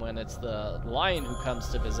Dorothy, and when it's the lion who comes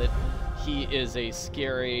to visit, he is a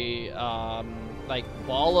scary, like,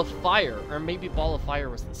 ball of fire. Or maybe ball of fire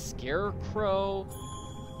was the scarecrow.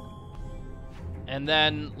 And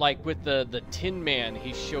then, like, with the Tin Man,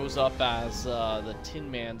 he shows up as the Tin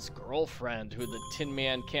Man's girlfriend, who the Tin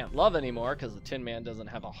Man can't love anymore because the Tin Man doesn't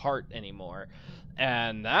have a heart anymore.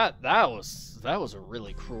 And that was a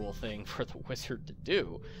really cruel thing for the wizard to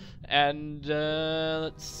do. And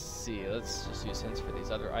let's see, let's just use hints for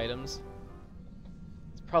these other items.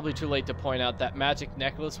 It's probably too late to point out that magic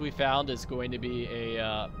necklace we found is going to be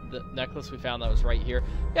a the necklace we found that was right here.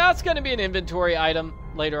 Yeah, it's going to be an inventory item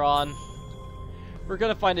later on. We're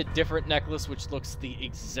gonna find a different necklace which looks the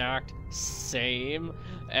exact same,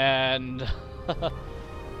 and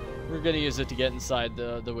we're gonna use it to get inside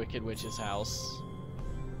the Wicked Witch's house.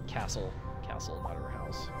 Castle, not her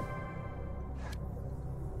house.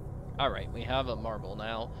 Alright, we have a marble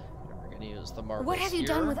now. We're gonna use the marbles. What have you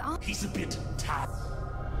done with Oz? He's a bit tired.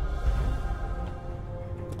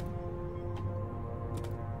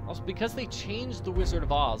 Also, because they changed the Wizard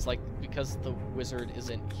of Oz, like, because the wizard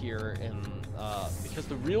isn't here in, because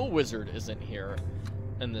the real wizard isn't here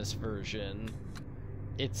in this version,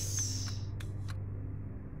 it's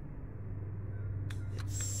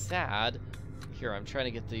sad. Here, I'm trying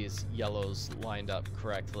to get these yellows lined up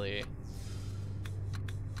correctly.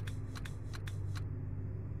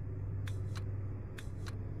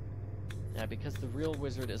 Yeah, because the real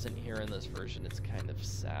wizard isn't here in this version, it's kind of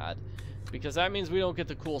sad. Because that means we don't get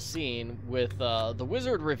the cool scene with the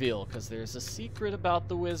wizard reveal, because there's a secret about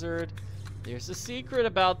the wizard. There's a secret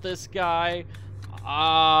about this guy.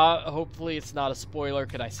 Hopefully it's not a spoiler.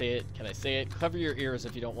 Can I say it? Can I say it? Cover your ears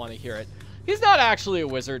if you don't want to hear it. He's not actually a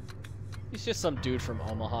wizard. He's just some dude from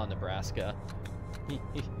Omaha, Nebraska.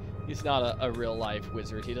 He's not a real-life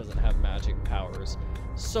wizard. He doesn't have magic powers.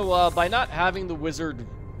 So by not having the wizard,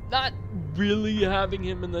 not really having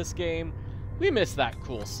him in this game, we missed that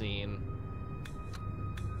cool scene.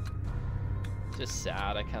 Just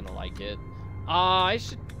sad. I kind of like it. I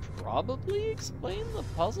should probably explain the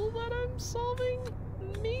puzzle that I'm solving,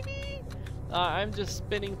 maybe? I'm just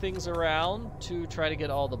spinning things around to try to get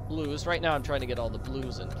all the blues. Right now I'm trying to get all the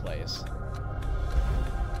blues in place.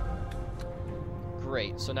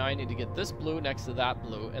 Great, so now I need to get this blue next to that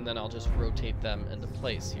blue, and then I'll just rotate them into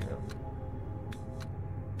place here.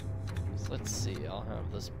 So let's see, I'll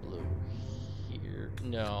have this blue here.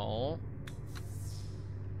 No.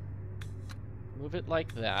 Move it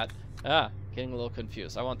like that. Getting a little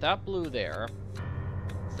confused. I want that blue there.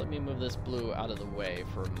 So let me move this blue out of the way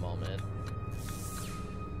for a moment.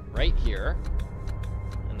 Right here.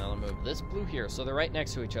 And then I'll move this blue here. So they're right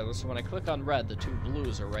next to each other. So when I click on red, the two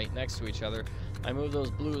blues are right next to each other. I move those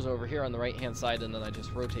blues over here on the right-hand side, and then I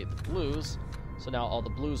just rotate the blues. So now all the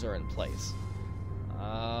blues are in place.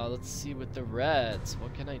 Let's see with the reds.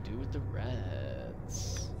 What can I do with the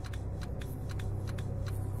reds?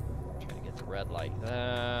 Try to get the red like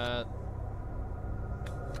that.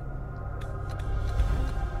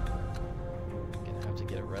 Gonna have to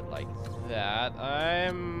get it red like that.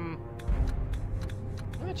 I'm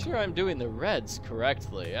not sure I'm doing the reds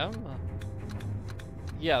correctly.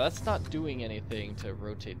 Yeah, that's not doing anything to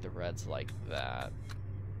rotate the reds like that.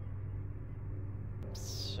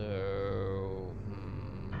 So,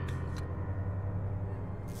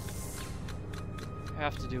 what I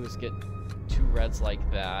have to do is get 2 reds like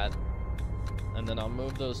that, and then I'll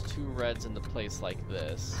move those 2 reds into place like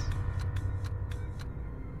this.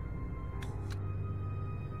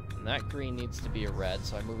 And that green needs to be a red,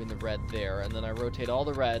 so I'm moving the red there, and then I rotate all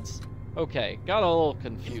the reds. Okay, got a little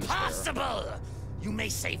confused Impossible! there. You may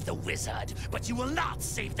save the wizard, but you will not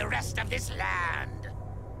save the rest of this land!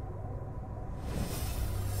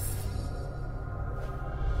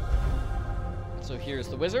 So here's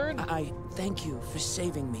the wizard. I thank you for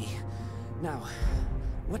saving me. Now,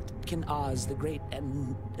 what can Oz the Great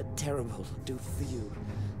and Terrible do for you?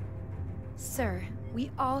 Sir,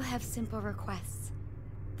 we all have simple requests.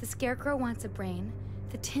 The Scarecrow wants a brain,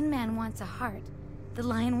 the Tin Man wants a heart, the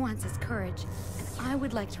Lion wants his courage, and I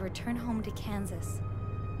would like to return home to Kansas.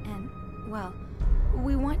 And, well,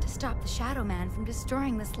 we want to stop the Shadow Man from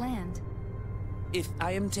destroying this land. If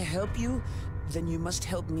I am to help you, then you must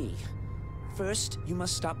help me. First, you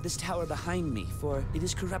must stop this tower behind me, for it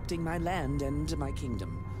is corrupting my land and my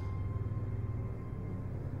kingdom.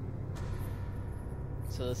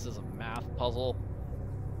 So this is a math puzzle.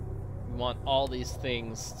 We want all these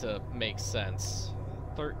things to make sense.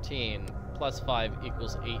 13 plus 5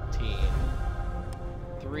 equals 18.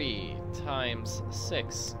 3 times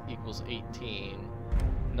 6 equals 18.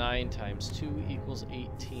 9 times 2 equals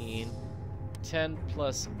 18. 10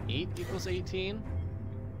 plus 8 equals 18.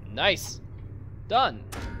 Nice! Done!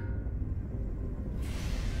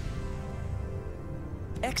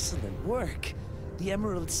 Excellent work. The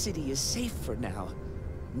Emerald City is safe for now.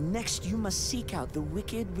 Next, you must seek out the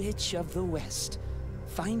Wicked Witch of the West.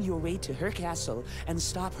 Find your way to her castle and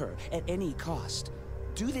stop her at any cost.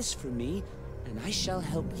 Do this for me, and I shall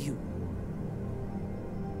help you.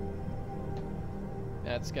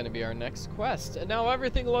 That's gonna be our next quest. And now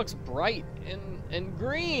everything looks bright and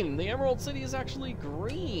green. The Emerald City is actually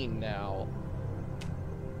green now.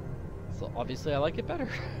 So obviously I like it better.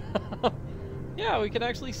 Yeah, we can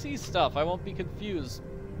actually see stuff. I won't be confused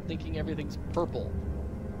thinking everything's purple.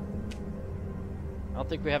 I don't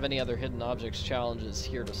think we have any other hidden objects challenges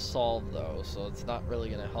here to solve though, so it's not really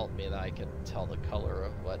going to help me that I can tell the color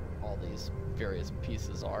of what all these various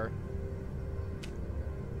pieces are.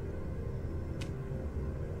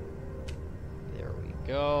 There we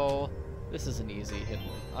go. This is an easy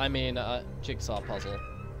jigsaw puzzle.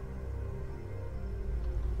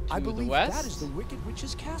 I To the believe west? that is the Wicked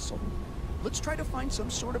Witch's castle. Let's try to find some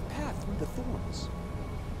sort of path through the thorns.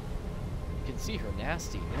 You can see her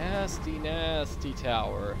nasty, nasty, nasty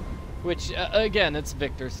tower. Which, again, it's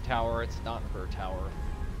Victor's tower. It's not her tower.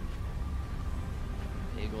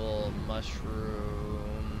 Eagle,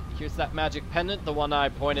 mushroom. Here's that magic pendant, the one I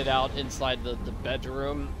pointed out inside the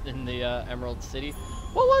bedroom in the Emerald City.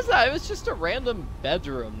 What was that? It was just a random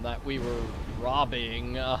bedroom that we were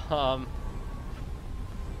robbing. I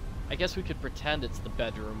guess we could pretend it's the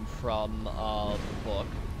bedroom from the book.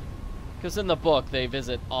 Because in the book, they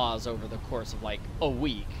visit Oz over the course of, like, a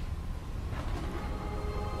week.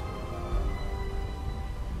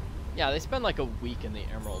 Yeah, they spend, like, a week in the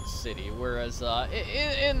Emerald City, whereas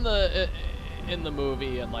in the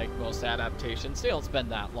movie and, like, most adaptations, they don't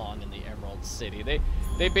spend that long in the Emerald City. They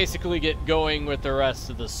basically get going with the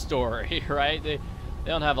rest of the story, right? They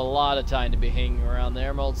don't have a lot of time to be hanging around the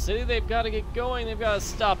Emerald City. They've got to get going. They've got to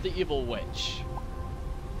stop the evil witch.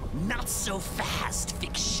 Not so fast,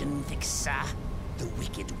 Fiction Fixer. The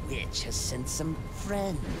Wicked Witch has sent some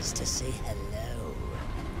friends to say hello.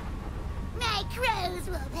 My crows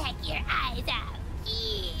will peck your eyes out.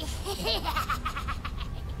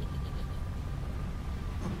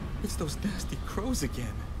 It's those nasty crows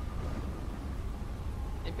again.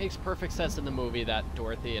 It makes perfect sense in the movie that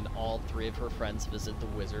Dorothy and all 3 of her friends visit the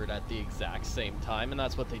wizard at the exact same time, and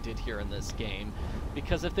that's what they did here in this game.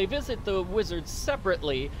 Because if they visit the wizard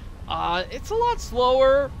separately, it's a lot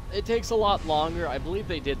slower. It takes a lot longer. I believe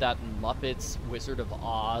they did that in Muppets Wizard of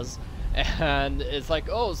Oz, and it's like,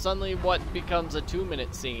 oh, suddenly what becomes a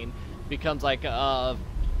 2-minute scene becomes like a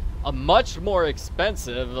much more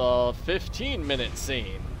expensive 15-minute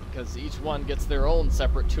scene, because each one gets their own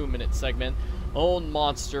separate 2-minute segment, own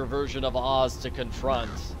monster version of Oz to confront.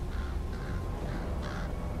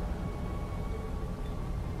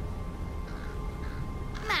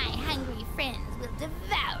 My hungry friends will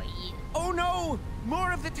devour you. Oh no!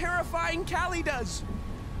 More of the terrifying Callidas!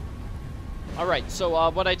 Alright, so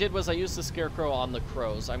what I did was I used the Scarecrow on the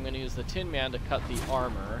crows. I'm going to use the Tin Man to cut the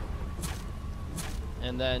armor.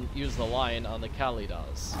 And then use the Lion on the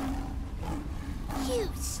Kalidas. You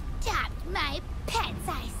stopped my pets,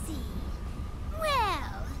 I see.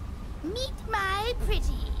 Well, meet my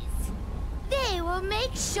pretties. They will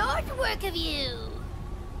make short work of you.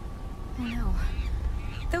 I know.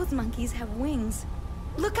 Those monkeys have wings.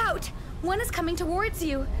 Look out! One is coming towards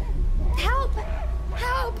you. Help!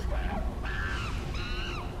 Help!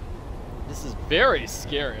 This is very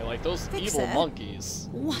scary, like those Fixer? evil monkeys.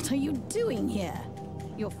 What are you doing here?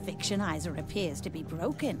 Your fictionizer appears to be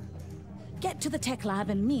broken. Get to the tech lab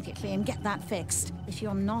immediately and get that fixed. If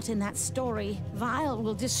you're not in that story, Vile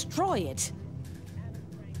will destroy it.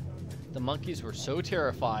 The monkeys were so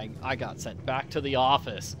terrifying, I got sent back to the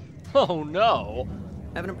office. Oh no!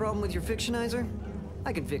 Having a problem with your fictionizer?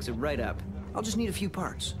 I can fix it right up. I'll just need a few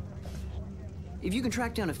parts. If you can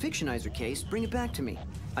track down a fictionizer case, bring it back to me.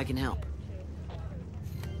 I can help.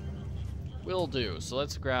 Will do. So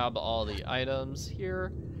let's grab all the items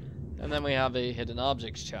here. And then we have a hidden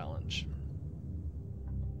objects challenge.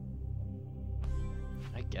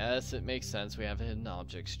 I guess it makes sense we have a hidden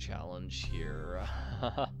objects challenge here.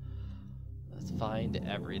 Let's find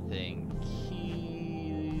everything.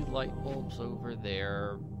 Key, light bulbs over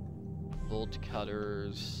there. Bolt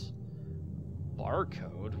cutters.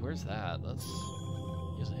 Barcode? Where's that? Let's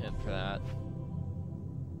use a hint for that.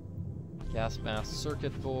 Gas mask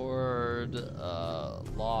circuit board.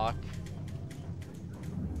 Lock.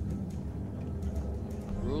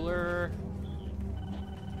 Ruler.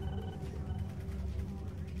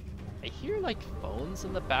 I hear like phones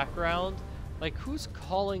in the background. Like who's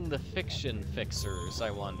calling the fiction fixers, I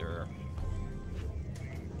wonder?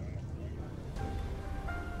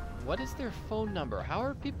 What is their phone number? How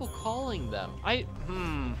are people calling them?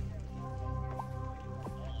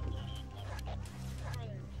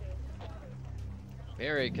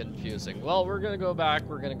 Very confusing. Well, we're gonna go back.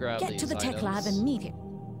 We're gonna grab these Get to the tech items. lab immediately.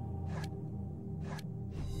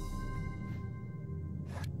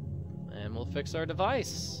 And we'll fix our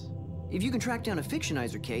device. If you can track down a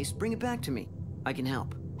fictionizer case, bring it back to me. I can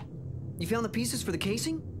help. You found the pieces for the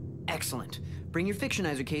casing? Excellent. Bring your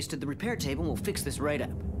fictionizer case to the repair table and we'll fix this right up.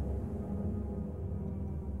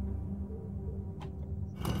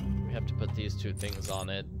 We have to put these two things on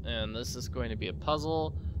it. And this is going to be a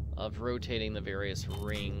puzzle of rotating the various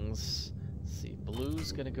rings. Let's see,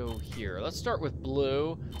 blue's gonna go here. Let's start with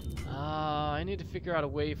blue. I need to figure out a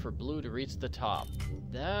way for blue to reach the top.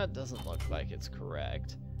 That doesn't look like it's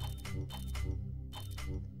correct.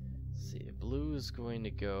 Let's see, blue's going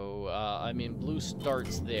to go, blue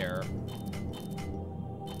starts there.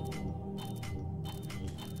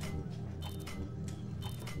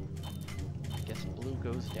 I guess blue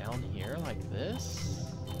goes down here like this.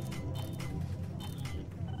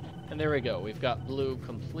 And there we go. We've got blue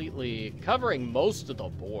completely covering most of the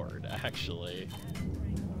board, actually.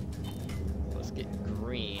 Let's get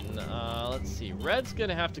green. Let's see. Red's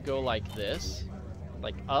gonna have to go like this.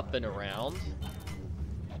 Like up and around.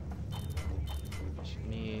 Which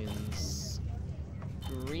means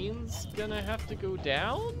green's gonna have to go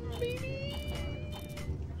down, maybe?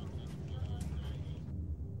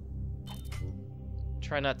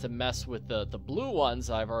 Try not to mess with the blue ones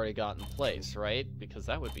I've already got in place, right? Because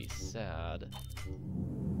that would be sad.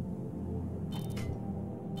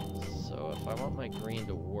 So if I want my green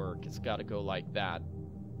to work, it's got to go like that.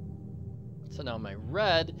 So now my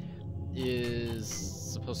red is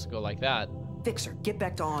supposed to go like that. Fixer, get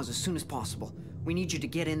back to Oz as soon as possible. We need you to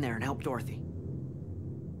get in there and help Dorothy.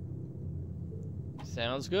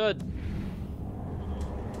 Sounds good.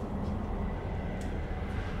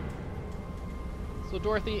 So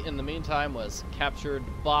Dorothy, in the meantime, was captured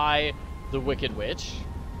by the Wicked Witch.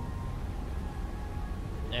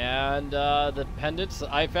 And the pendants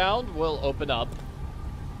I found will open up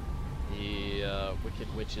the Wicked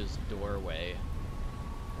Witch's doorway.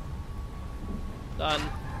 Done.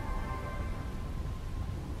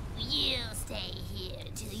 You stay here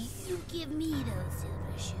till you give me those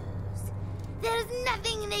silver shoes. There's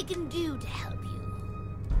nothing they can do to help you.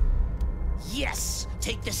 Yes,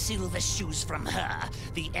 take the silver shoes from her.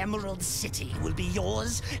 The Emerald City will be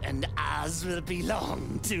yours, and Oz will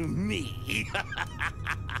belong to me.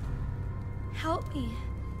 Help me.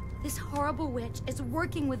 This horrible witch is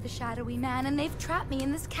working with the shadowy man, and they've trapped me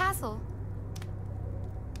in this castle.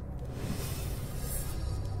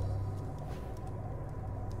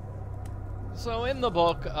 So in the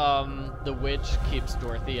book, the witch keeps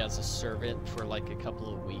Dorothy as a servant for like a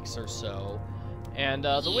couple of weeks or so. And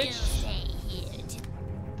the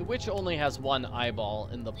witch only has one eyeball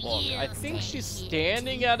in the book. I think she's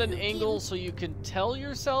standing at an angle so you can tell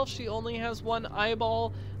yourself she only has one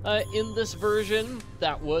eyeball in this version.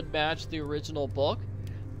 That would match the original book,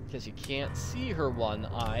 because you can't see her one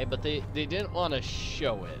eye, but they didn't want to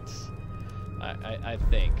show it, I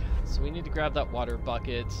think. So we need to grab that water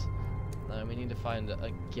bucket. We need to find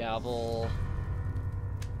a gavel.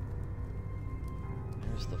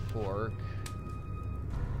 There's the fork.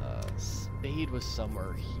 Spade was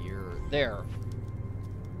somewhere here. There.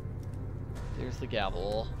 There's the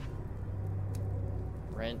gavel.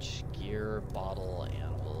 Wrench, gear, bottle,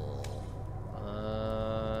 anvil.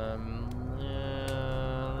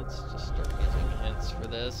 Let's just start using hints for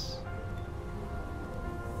this.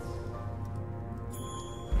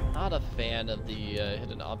 Not a fan of the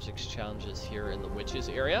hidden objects challenges here in the witches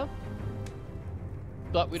area.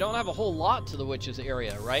 But we don't have a whole lot to the witches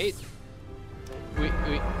area, right?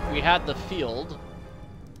 We had the field.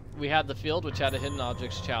 We had the field, which had a hidden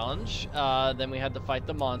objects challenge. Then we had to fight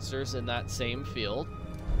the monsters in that same field.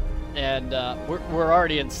 And we're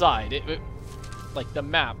already inside. Like the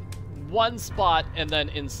map. One spot and then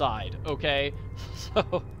inside, okay?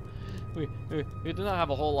 So we do not have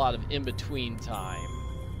a whole lot of in-between time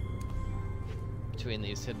between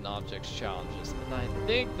these hidden objects challenges. And I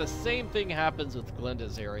think the same thing happens with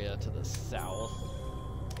Glinda's area to the south.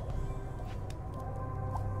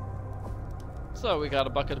 So we got a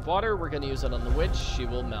bucket of water. We're going to use it on the witch. She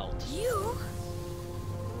will melt. You?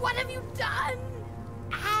 What have you done?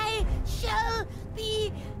 I shall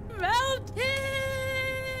be melted.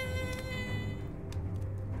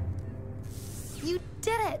 You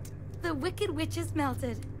did it. The wicked witch is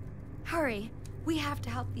melted. Hurry. We have to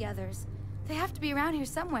help the others. They have to be around here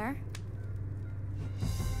somewhere.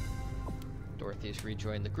 Dorothy's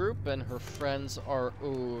rejoined the group, and her friends are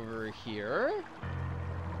over here.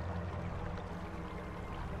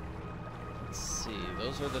 Let's see,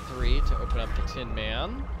 those are the three to open up the Tin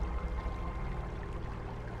Man.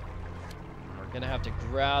 We're gonna have to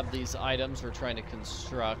grab these items. We're trying to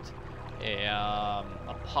construct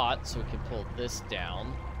a pot so we can pull this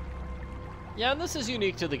down. Yeah, and this is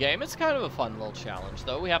unique to the game. It's kind of a fun little challenge,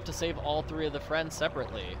 though. We have to save all three of the friends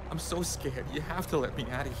separately. I'm so scared. You have to let me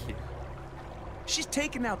out of here. She's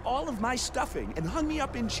taken out all of my stuffing and hung me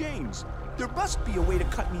up in chains. There must be a way to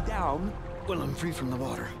cut me down. Well, I'm free from the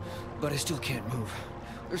water, but I still can't move.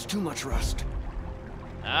 There's too much rust.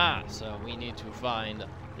 Ah, so we need to find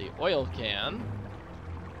the oil can.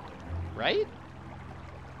 Right?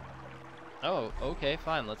 Oh, okay,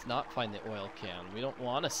 fine. Let's not find the oil can. We don't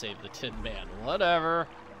want to save the Tin Man. Whatever.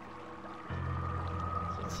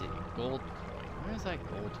 So let's see. Gold coin. Where's that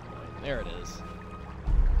gold coin? There it is.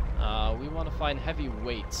 We want to find heavy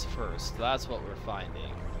weights first. That's what we're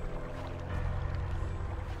finding.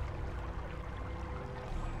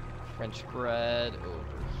 French bread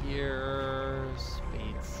over here.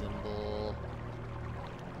 Spade symbol.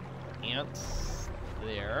 Ants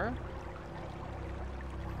there.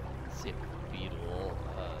 Let's see a beetle.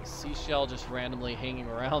 Seashell just randomly hanging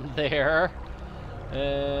around there.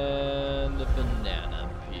 And a banana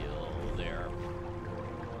peel there.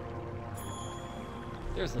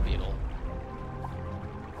 There's the beetle.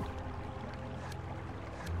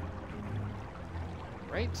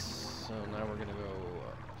 Right, so now we're gonna go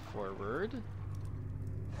forward.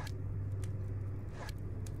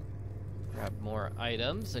 Grab more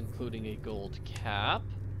items, including a gold cap.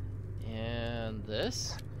 And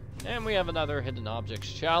this. And we have another hidden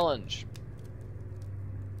objects challenge.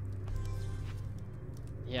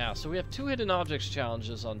 Yeah, so we have 2 hidden objects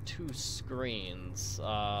challenges on 2 screens.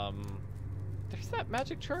 There's that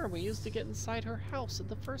magic charm we used to get inside her house in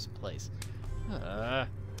the first place. And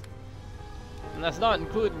that's not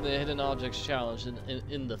including the hidden objects challenge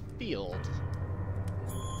in the field.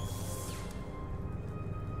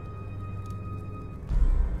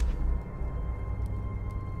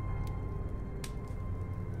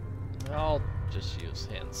 I'll just use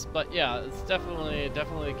hints. But yeah, it's definitely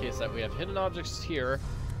a case that we have hidden objects here,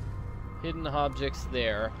 hidden objects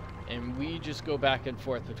there, and we just go back and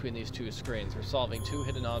forth between these 2 screens. We're solving 2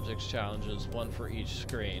 hidden objects challenges, 1 for each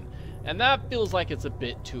screen. And that feels like it's a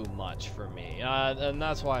bit too much for me. And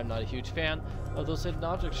that's why I'm not a huge fan of those hidden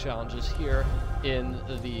objects challenges here in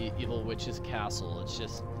the Evil Witch's castle. It's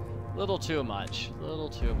just a little too much. A little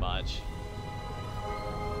too much.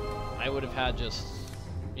 I would have had just,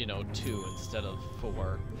 you know, 2 instead of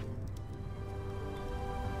 4.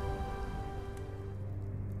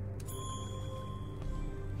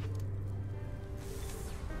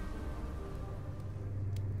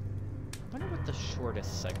 I wonder what the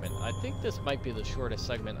shortest segment. I think this might be the shortest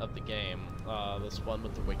segment of the game. This one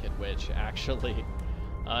with the Wicked Witch, actually.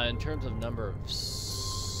 In terms of number of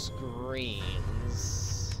screens,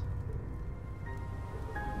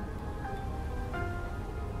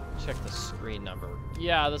 check the screen number.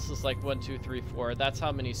 Yeah, this is like 1, 2, 3, 4. That's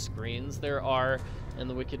how many screens there are in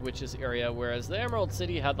the Wicked Witch's area, whereas the Emerald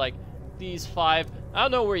City had like these 5. I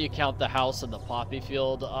don't know where you count the house and the poppy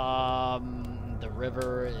field. The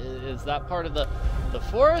river, is that part of the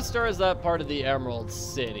forest, or is that part of the Emerald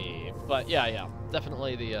City? But yeah,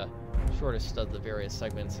 definitely the shortest of the various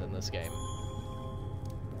segments in this game.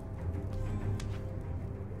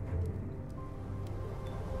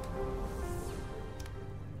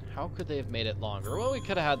 How could they have made it longer? Well, we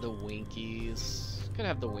could have had the Winkies. Could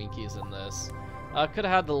have the Winkies in this. Could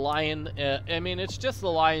have had the lion. I mean, it's just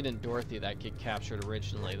the lion and Dorothy that get captured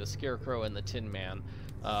originally. The Scarecrow and the Tin Man.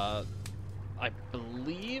 I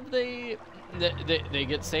believe they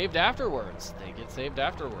get saved afterwards. They get saved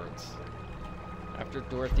afterwards. After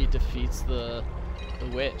Dorothy defeats the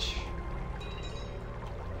witch.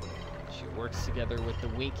 She works together with the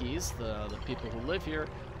Winkies, the people who live here,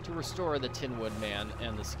 to restore the Tin Woodman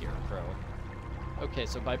and the Scarecrow. Okay,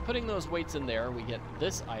 so by putting those weights in there, we get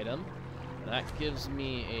this item. That gives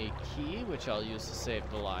me a key, which I'll use to save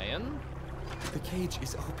the lion. The cage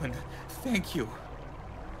is open. Thank you.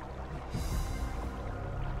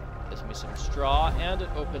 Gives me some straw, and it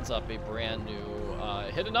opens up a brand new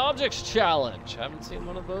Hidden Objects Challenge. Haven't seen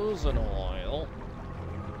one of those in a while.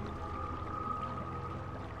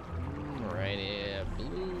 Alrighty,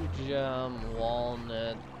 blue gem,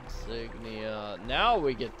 walnut, insignia. Now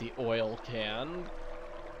we get the oil can.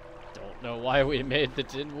 Don't know why we made the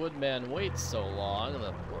Tin Woodman wait so long,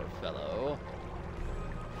 the poor fellow.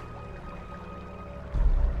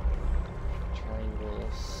 Triangle,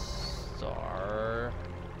 star.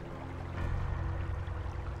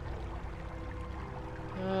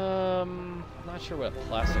 Not sure what a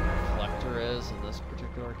plastic reflector is in this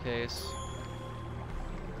particular case.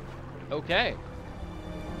 Okay.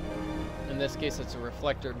 In this case, it's a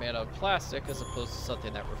reflector made out of plastic as opposed to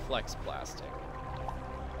something that reflects plastic.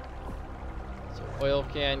 So oil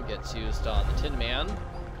can gets used on the Tin Man.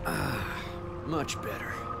 Ah, much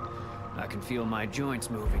better. I can feel my joints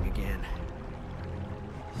moving again.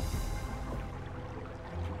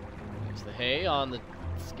 Use the hay on the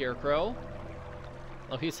Scarecrow.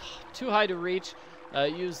 Oh, he's too high to reach.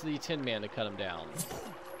 Use the Tin Man to cut him down.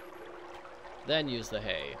 Then use the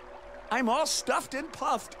hay. I'm all stuffed and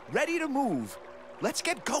puffed, ready to move. Let's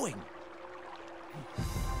get going.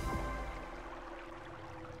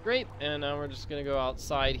 Great, and now we're just gonna go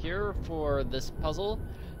outside here for this puzzle.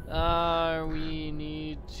 We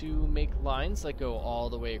need to make lines that go all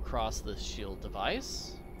the way across the shield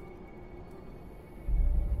device.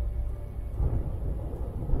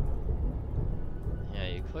 Yeah,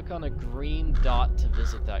 you click on a green dot to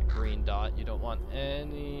visit that green dot. You don't want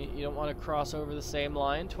to cross over the same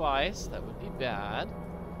line twice. That would be bad.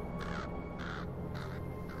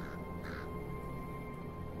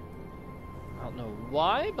 I don't know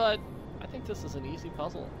why, but I think this is an easy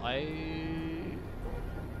puzzle. I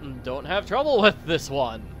don't have trouble with this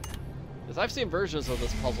one. Because I've seen versions of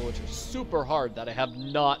this puzzle which are super hard that I have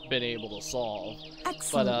not been able to solve.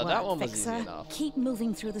 Excellent But work, that one was Fixer. easy enough. Keep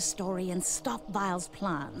moving through the story and stop Vile's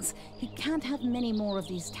plans. He can't have many more of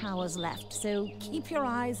these towers left, so keep your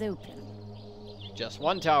eyes open. Just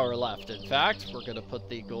one tower left, in fact. We're going to put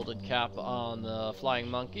the golden cap on the flying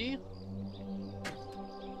monkey.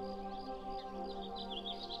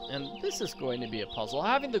 And this is going to be a puzzle.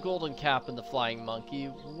 Having the golden cap and the flying monkey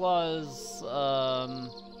was a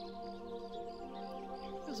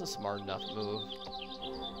smart enough move.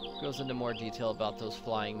 Goes into more detail about those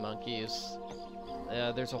flying monkeys.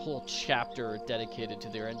 There's a whole chapter dedicated to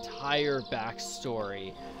their entire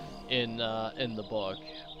backstory in the book.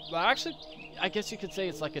 Well, actually, I guess you could say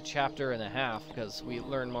it's like a chapter and a half, because we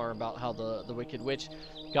learn more about how the Wicked Witch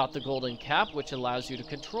got the golden cap, which allows you to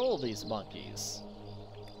control these monkeys.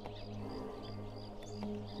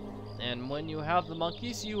 And when you have the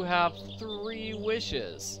monkeys, you have 3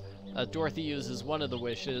 wishes. Dorothy uses one of the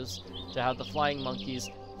wishes to have the flying monkeys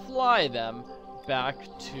fly them back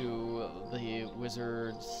to the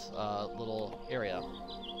wizard's little area.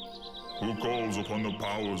 Who calls upon the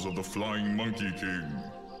powers of the Flying Monkey King?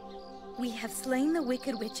 We have slain the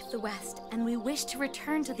Wicked Witch of the West, and we wish to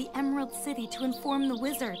return to the Emerald City to inform the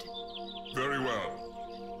wizard. Very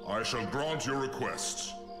well. I shall grant your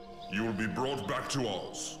request. You will be brought back to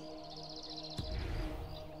Oz.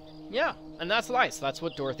 Yeah, and that's nice. That's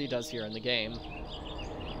what Dorothy does here in the game.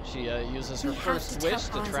 She uses her first wish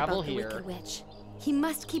to travel here. Wicked Witch. He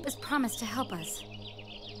must keep his promise to help us.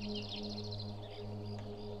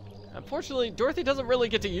 Unfortunately, Dorothy doesn't really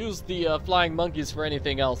get to use the flying monkeys for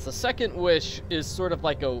anything else. The second wish is sort of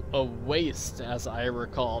like a waste, as I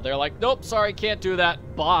recall. They're like, nope, sorry, can't do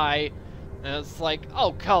that, bye. And it's like,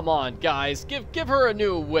 oh, come on, guys, give her a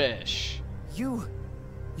new wish. You've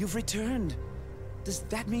returned. Does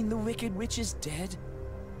that mean the Wicked Witch is dead?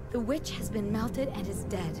 The witch has been melted and is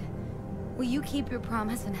dead. Will you keep your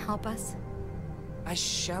promise and help us? I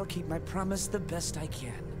shall keep my promise the best I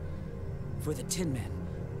can. For the Tin Men,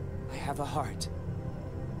 I have a heart.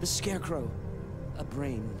 The Scarecrow, a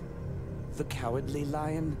brain. The Cowardly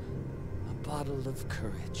Lion, a bottle of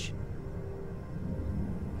courage.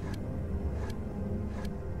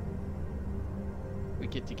 We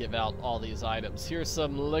get to give out all these items. Here's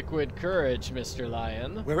some liquid courage, Mr.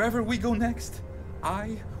 Lion. Wherever we go next,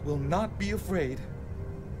 I will not be afraid.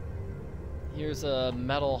 Here's a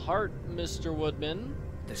metal heart, Mr. Woodman.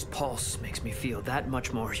 This pulse makes me feel that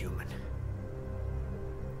much more human.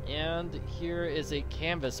 And here is a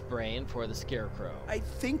canvas brain for the Scarecrow. I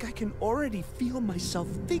think I can already feel myself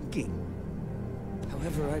thinking.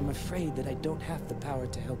 However, I'm afraid that I don't have the power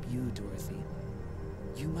to help you, Dorothy.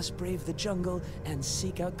 You must brave the jungle and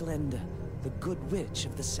seek out Glinda, the Good Witch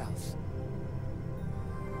of the South.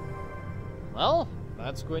 Well,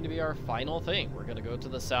 that's going to be our final thing. We're going to go to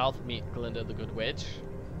the south, meet Glinda the Good Witch.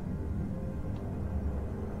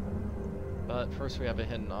 But first we have a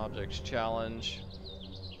hidden objects challenge.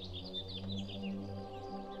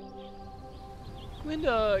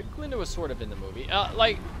 Glinda was sort of in the movie.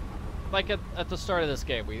 Like at the start of this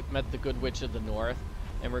game, we met the Good Witch of the North,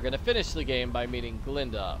 and we're going to finish the game by meeting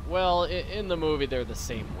Glinda. Well, in the movie, they're the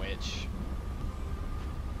same witch.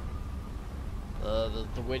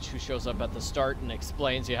 The witch who shows up at the start and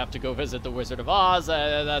explains you have to go visit the Wizard of Oz,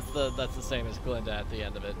 that's the same as Glinda at the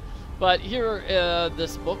end of it. But here,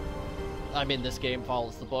 this game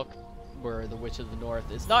follows the book, where the Witch of the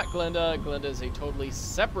North is not Glinda. Glinda is a totally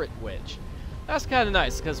separate witch. That's kind of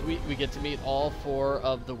nice, because we get to meet all 4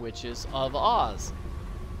 of the witches of Oz.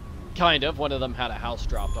 Kind of. One of them had a house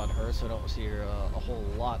dropped on her, so I don't see a whole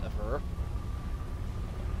lot of her.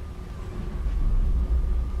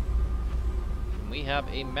 And we have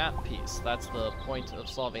a map piece. That's the point of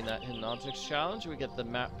solving that hidden objects challenge. We get the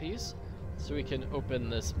map piece, so we can open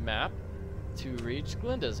this map to reach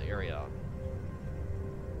Glinda's area.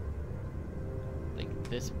 I think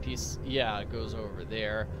this piece, yeah, it goes over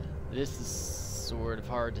there. This is sort of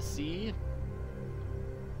hard to see.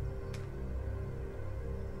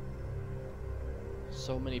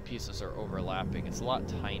 So many pieces are overlapping. It's a lot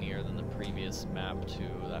tinier than the previous map, too.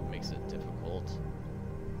 That makes it difficult.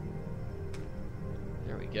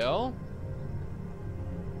 There we go.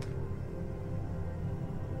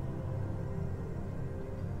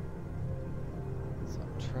 So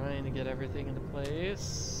I'm trying to get everything into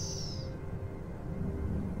place.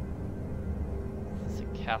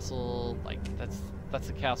 Castle, like that's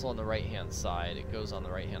the castle on the right hand side. It goes on the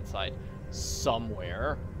right hand side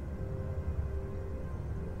somewhere.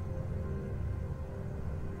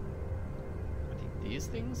 I think these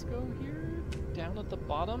things go here down at the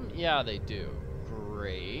bottom. Yeah, they do.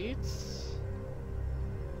 Great.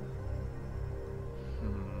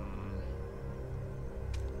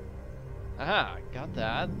 Aha, got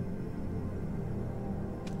that.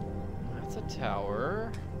 That's a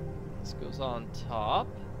tower. This goes on top.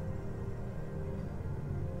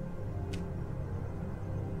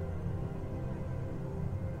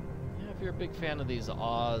 Yeah, if you're a big fan of these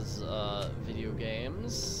Oz video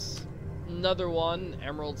games. Another one,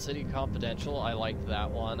 Emerald City Confidential. I liked that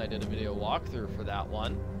one. I did a video walkthrough for that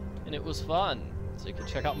one, and it was fun. So you can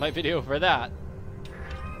check out my video for that.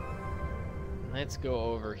 Let's go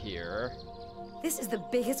over here. This is the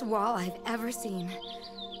biggest wall I've ever seen.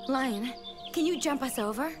 Lion, can you jump us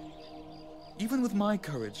over? Even with my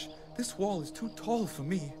courage, this wall is too tall for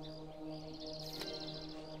me.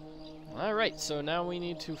 Alright, so now we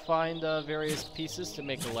need to find various pieces to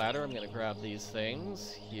make a ladder. I'm going to grab these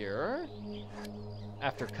things here.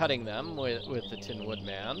 After cutting them with the Tin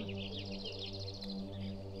Woodman.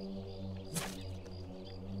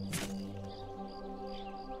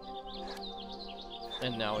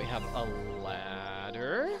 And now we have a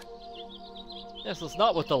ladder. This is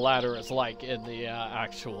not what the ladder is like in the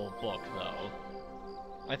actual book, though.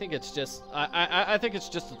 I think it's just I think it's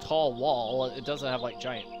just a tall wall. It doesn't have like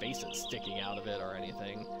giant faces sticking out of it or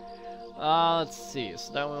anything. Let's see.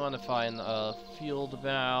 So now we want to find a field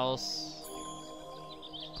mouse,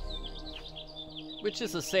 which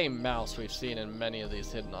is the same mouse we've seen in many of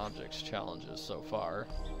these hidden objects challenges so far.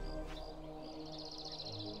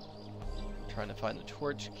 Trying to find the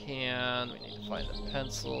torch can. We need to find a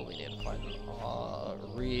pencil. We need to find a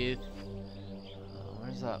wreath. Where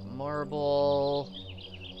There's that marble,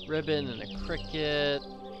 ribbon, and a cricket.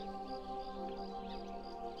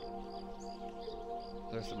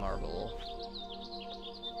 There's the marble.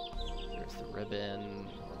 There's the ribbon.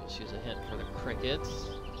 I'll just use a hint for the crickets.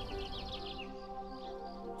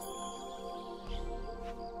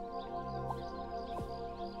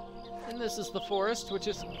 And this is the forest, which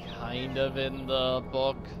is kind of in the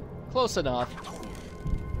book. Close enough.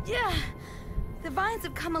 Yeah, the vines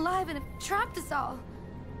have come alive and have trapped us all.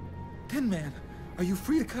 Tin Man, are you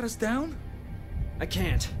free to cut us down? I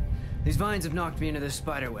can't. These vines have knocked me into this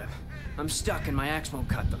spider web. I'm stuck and my axe won't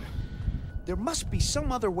cut them. There must be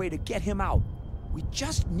some other way to get him out. We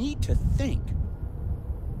just need to think.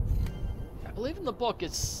 I believe in the book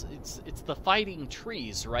it's the fighting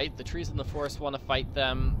trees, right? The trees in the forest want to fight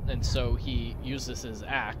them, and so he uses his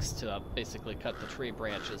axe to basically cut the tree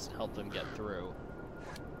branches and help them get through.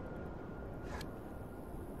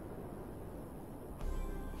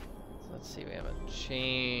 So let's see, we have a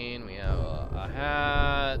chain, we have a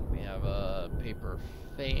hat, we have a paper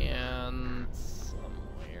fan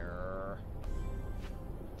somewhere.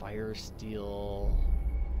 Fire steel.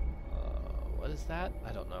 What is that?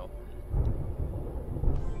 I don't know.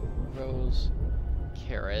 Rose,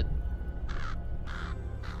 carrot,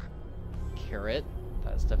 carrot.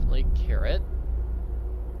 That's definitely carrot.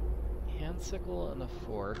 Hand sickle and a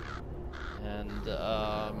fork, and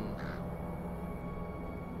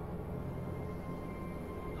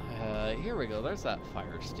here we go. There's that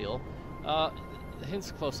fire steel. The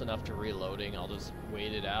hint's close enough to reloading. I'll just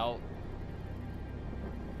wait it out.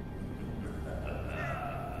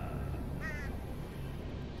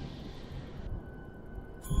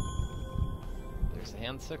 There's the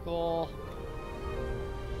hand sickle.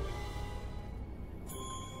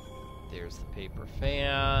 There's the paper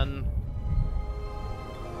fan.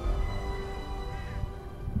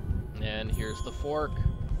 And here's the fork.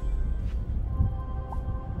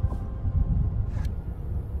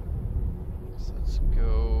 So let's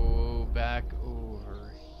go back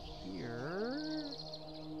over here.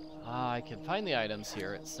 I can find the items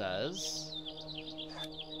here, it says.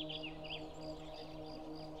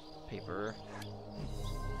 Paper.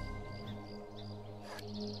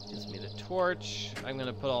 Gives me the torch. I'm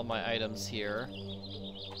gonna put all my items here.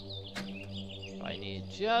 I need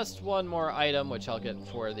just one more item, which I'll get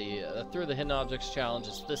for the through the hidden objects challenge.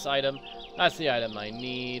 It's this item. That's the item I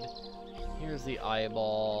need. Here's the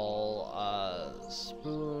eyeball,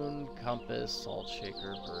 spoon, compass, salt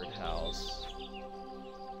shaker, birdhouse.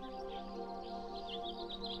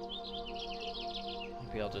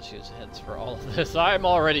 Maybe I'll just use hints for all of this. I'm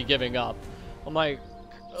already giving up. I'm like,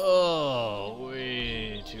 oh,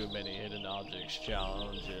 way too many hidden objects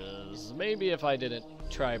challenges. Maybe if I didn't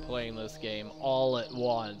try playing this game all at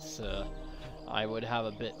once, I would have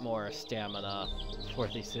a bit more stamina for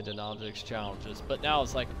these hidden objects challenges. But now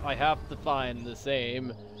it's like, I have to find the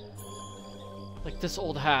same. Like this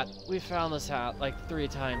old hat. We found this hat like 3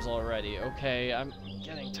 times already. Okay, I'm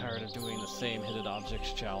getting tired of doing the same hidden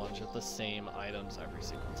objects challenge with the same items every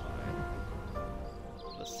single time.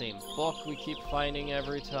 The same book we keep finding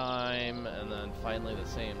every time, and then finally the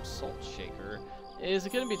same salt shaker. Is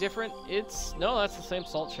it going to be different? No, that's the same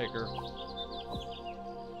salt shaker.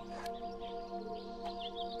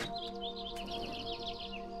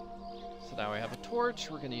 So now we have a torch.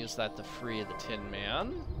 We're going to use that to free the Tin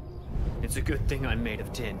Man. It's a good thing I'm made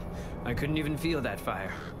of tin. I couldn't even feel that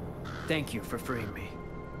fire. Thank you for freeing me.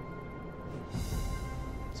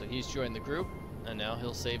 So he's joined the group, and now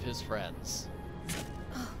he'll save his friends.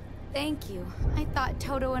 Thank you. I thought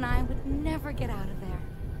Toto and I would never get out of there.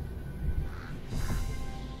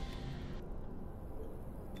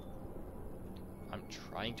 I'm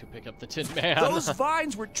trying to pick up the Tin Man. Those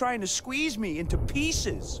vines were trying to squeeze me into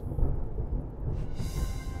pieces.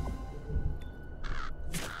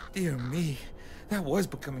 Dear me, that was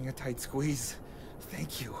becoming a tight squeeze.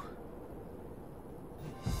 Thank you.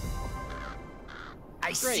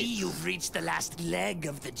 I see you've reached the last leg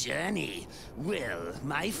of the journey. Well,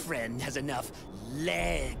 my friend has enough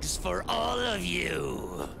legs for all of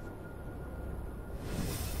you.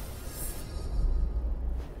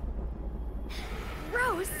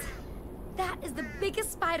 Gross! That is the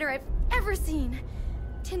biggest spider I've ever seen.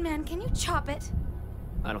 Tin Man, can you chop it?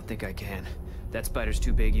 I don't think I can. That spider's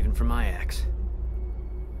too big even for my axe.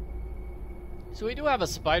 So we do have a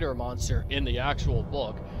spider monster in the actual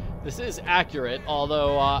book. This is accurate,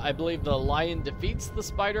 although I believe the lion defeats the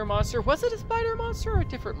spider monster. Was it a spider monster or a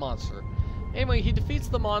different monster? Anyway, he defeats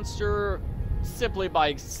the monster simply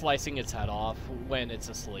by slicing its head off when it's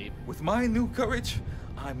asleep. With my new courage,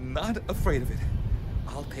 I'm not afraid of it.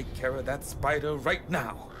 I'll take care of that spider right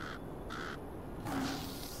now.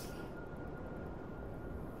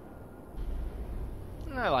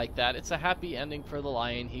 I like that. It's a happy ending for the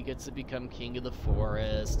lion. He gets to become king of the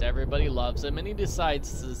forest. Everybody loves him, and he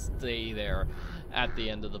decides to stay there at the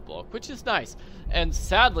end of the book, which is nice. And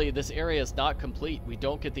sadly, this area is not complete. We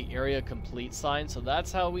don't get the area complete sign, so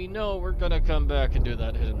that's how we know we're gonna come back and do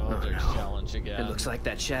that hidden objects challenge again. It looks like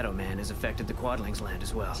that Shadow Man has affected the Quadlings' land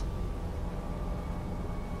as well.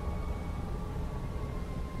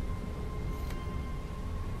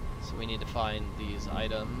 So we need to find these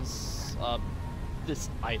items.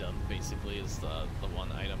 This item, basically, is the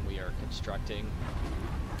one item we are constructing.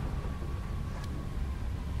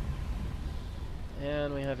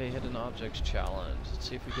 And we have a hidden objects challenge. Let's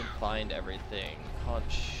see if we can find everything.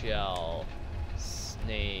 Conch shell,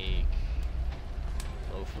 snake,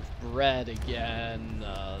 loaf of bread again,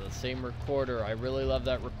 the same recorder. I really love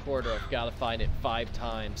that recorder. I've got to find it 5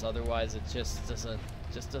 times, otherwise it just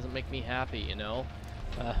doesn't make me happy, you know.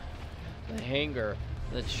 The hanger,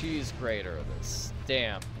 the cheese grater, the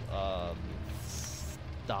stamp,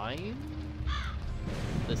 Stein?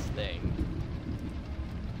 This thing.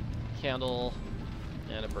 Candle,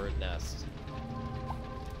 and a bird nest.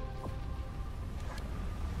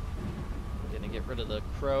 Gonna get rid of the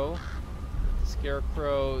crow, the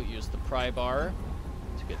scarecrow, use the pry bar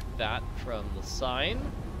to get that from the sign.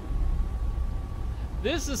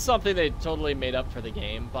 This is something they totally made up for the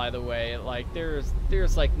game, by the way. Like, there's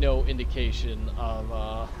like no indication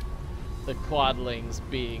of the Quadlings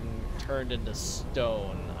being turned into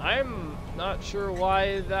stone. I'm not sure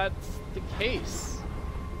why that's the case.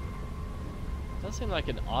 It does seem like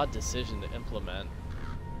an odd decision to implement.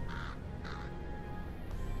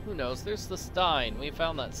 Who knows? There's the Stein. We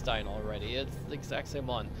found that Stein already. It's the exact same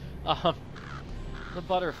one. The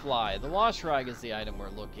butterfly. The wash rag is the item we're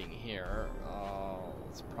looking here.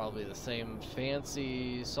 It's probably the same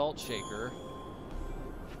fancy salt shaker.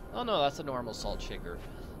 Oh no, that's a normal salt shaker.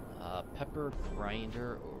 Pepper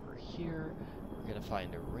grinder over here. We're gonna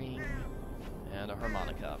find a ring and a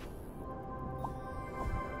harmonica.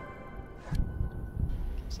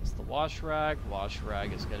 Gives us the wash rag. Wash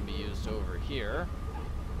rag is gonna be used over here,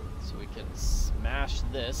 so we can smash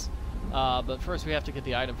this. But first we have to get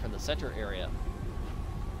the item from the center area.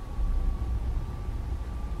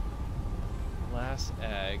 Glass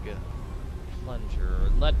egg, plunger,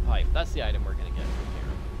 lead pipe. That's the item we're gonna get from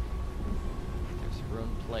here. There's a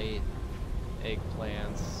rune plate,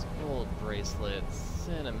 eggplants, gold bracelets,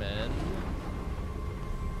 cinnamon,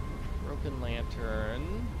 broken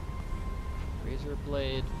lantern, razor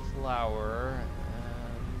blade, flower,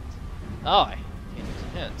 and oh, I can't use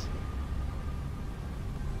a hint.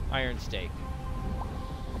 Iron stake.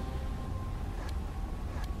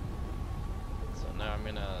 So now I'm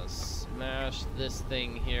gonna smash this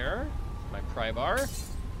thing here, my pry bar.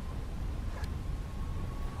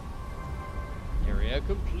 Area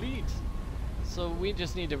complete. So we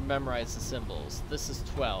just need to memorize the symbols. This is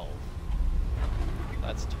 12.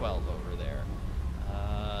 That's 12 over there.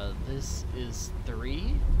 This is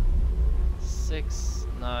 3, 6,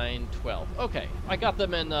 9, 12. Okay, I got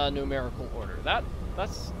them in numerical order.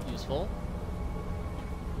 That's useful.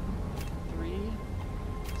 3,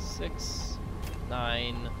 6,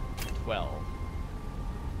 9, 12.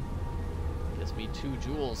 Gives me 2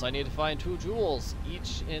 jewels. I need to find 2 jewels,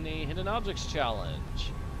 each in a hidden objects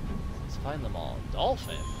challenge. Let's find them all.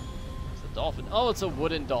 Dolphin. It's a dolphin. Oh, it's a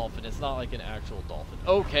wooden dolphin. It's not like an actual dolphin.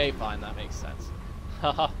 Okay, fine. That makes sense.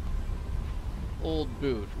 Haha. Old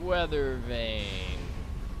boot. Weather vane.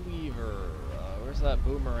 Cleaver. Where's that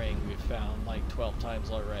boomerang we found like 12 times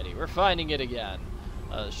already? We're finding it again.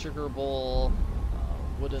 Sugar bowl.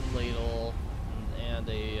 Wooden ladle. And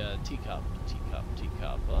a teacup.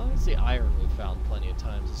 Teacup. That's the iron we found plenty of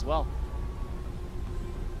times as well.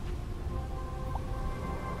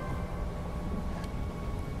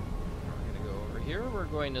 Here we're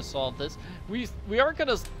going to solve this. We aren't going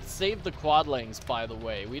to save the Quadlings, by the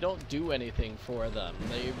way. We don't do anything for them.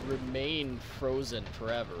 They remain frozen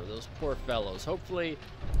forever. Those poor fellows. Hopefully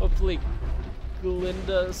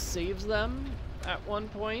Glinda saves them at one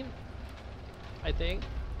point. I think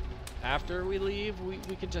after we leave, we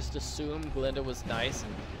can just assume Glinda was nice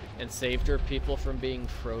and saved her people from being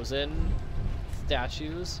frozen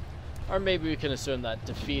statues. Or maybe we can assume that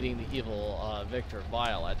defeating the evil Victor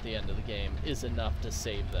Vile at the end of the game is enough to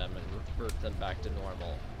save them and revert them back to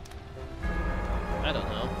normal. I don't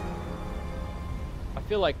know. I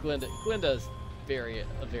feel like Glinda's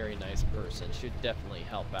a very nice person. She'd definitely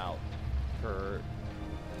help out her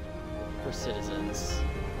citizens.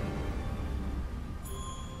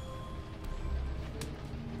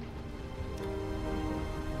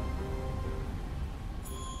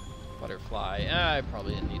 Butterfly. I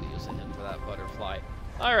probably didn't need to use a hint for that butterfly.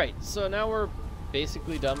 Alright, so now we're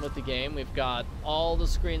basically done with the game. We've got all the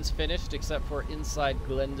screens finished except for inside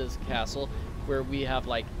Glinda's castle, where we have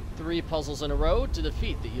like 3 puzzles in a row to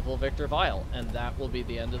defeat the evil Victor Vile, and that will be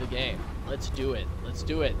the end of the game. Let's do it. Let's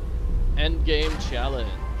do it. End game challenge.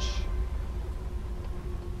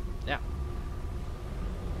 Now.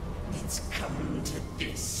 It's come to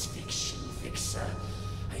this, Fiction Fixer.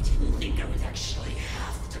 I didn't think I would actually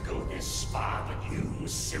have to go this far, but you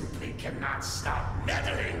simply cannot stop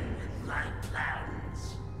meddling with my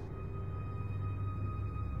plans.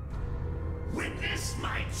 Witness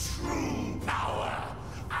my true power.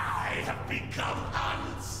 I have become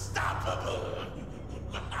unstoppable.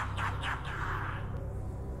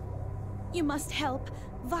 You must help.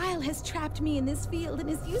 Vile has trapped me in this field and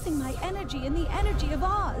is using my energy and the energy of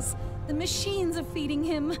Oz. The machines are feeding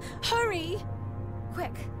him. Hurry!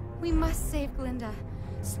 Quick, we must save Glinda.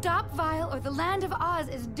 Stop Vile or the land of Oz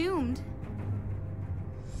is doomed.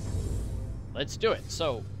 Let's do it.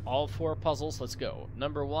 So, all 4 puzzles, let's go.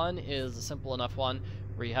 Number 1 is a simple enough one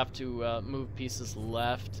where you have to move pieces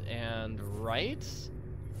left and right.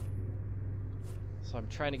 So I'm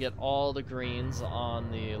trying to get all the greens on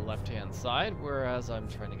the left-hand side, whereas I'm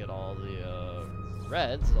trying to get all the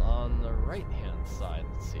reds on the right-hand side.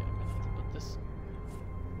 Let's see, I'm gonna have to put this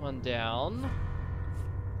one down.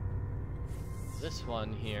 This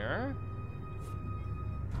one here.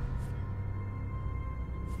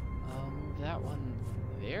 That one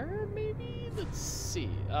there, maybe? Let's see.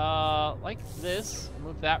 Like this.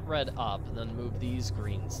 Move that red up, and then move these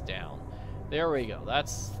greens down. There we go.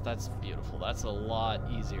 That's beautiful. That's a lot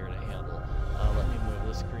easier to handle. Let me move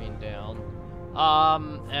this green down.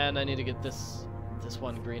 And I need to get this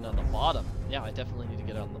one green on the bottom. Yeah, I definitely need to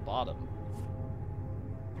get it on the bottom.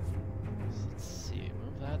 So let's see.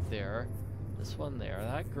 Move that there. This one there,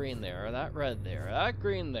 that green there, that red there, that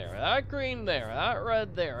green there, that green there, that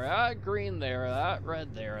red there, that green there, that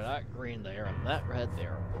red there, that green there, and that red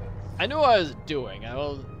there. I knew what I was doing. I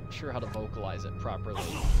wasn't sure how to vocalize it properly.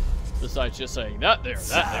 Besides just saying that there,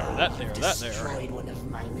 that there, that there, that there. Destroyed one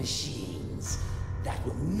of my machines. That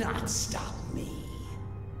will not stop me.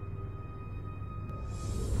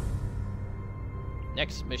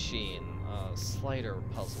 Next machine, slider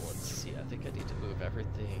puzzle. Let's see. I think I need to move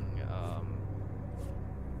everything.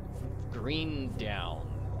 Green down,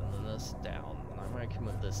 and then this down. I'm going to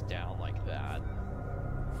move this down like that.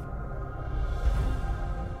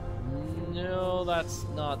 No, that's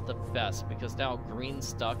not the best, because now green's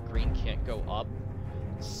stuck. Green can't go up.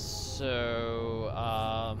 So,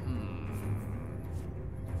 I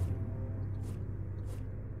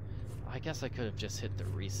guess I could have just hit the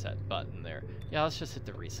reset button there. Yeah, let's just hit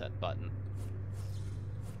the reset button.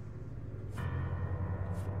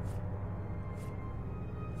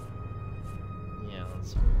 Yeah,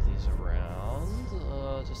 let's move these around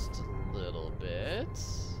just a little bit.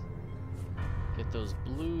 Get those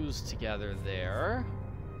blues together there.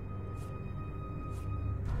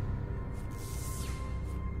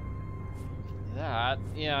 That,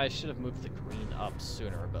 yeah, I should have moved the green up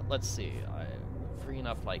sooner, but let's see. Green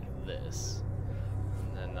up like this.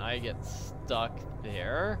 And then I get stuck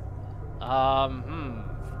there.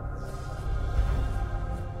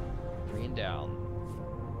 Green down.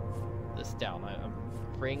 This down. I'm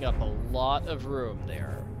freeing up a lot of room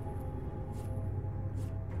there.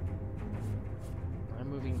 I'm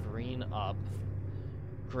moving green up.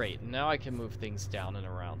 Great, now I can move things down and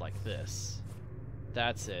around like this.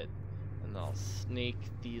 That's it. And I'll sneak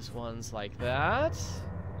these ones like that.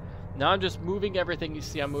 Now I'm just moving everything. You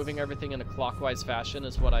see I'm moving everything in a clockwise fashion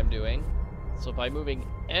is what I'm doing. So by moving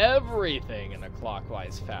everything in a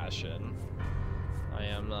clockwise fashion, I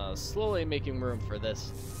am slowly making room for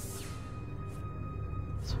this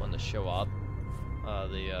one to show up.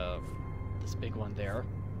 This big one there.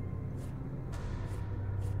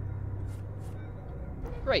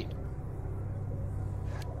 Great.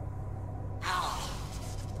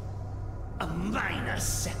 A minor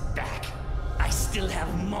setback. I still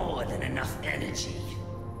have more than enough energy.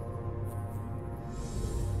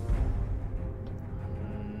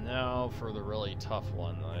 Now for the really tough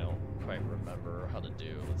one, I don't quite remember how to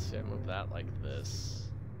do. Let's see, I move that like this.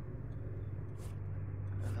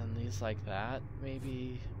 And then these like that,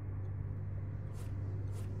 maybe.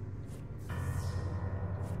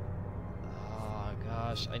 Oh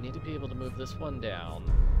gosh, I need to be able to move this one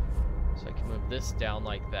down. So I can move this down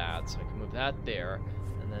like that. So I can move that there.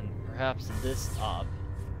 And then perhaps this up.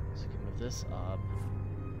 So I can move this up.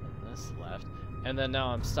 And this left. And then now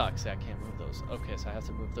I'm stuck. See, I can't move those. Okay, so I have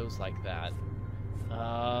to move those like that.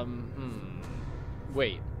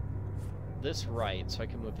 Wait. This right, so I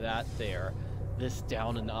can move that there. this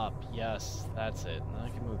down and up. Yes, that's it. Now I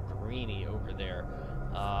can move Greenie over there.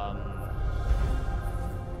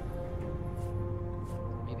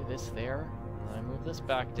 Maybe this there. And I move this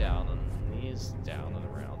back down, and these down and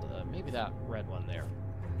around. Maybe that red one there.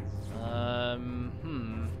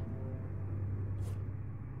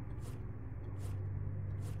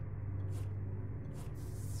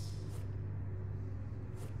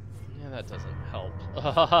 Yeah, that doesn't help.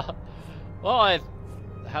 Well, I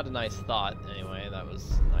had a nice thought anyway. That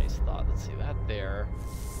was a nice thought. Let's see that there.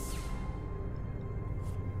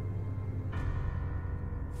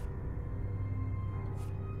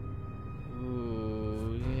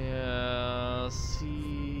 Ooh, yeah.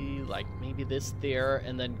 See, like maybe this there,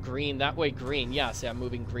 and then green. That way, green. Yeah, see, I'm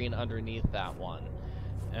moving green underneath that one,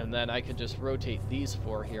 and then I could just rotate these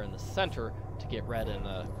four here in the center to get red in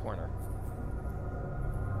the corner.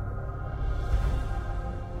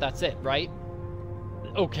 That's it, right?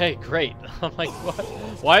 Okay, great. I'm like, what?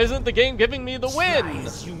 Why isn't the game giving me the win? Try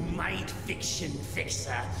as you might, Fiction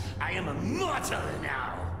Fixer. I am immortal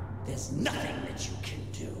now. There's nothing that you can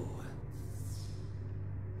do.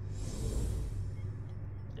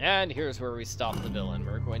 And here's where we stop the villain.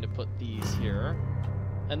 We're going to put these here.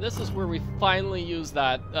 And this is where we finally use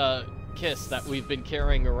that kiss that we've been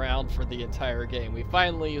carrying around for the entire game. We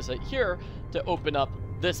finally use it here to open up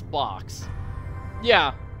this box.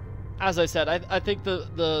 Yeah. As I said, I think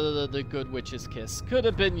the Good Witch's Kiss could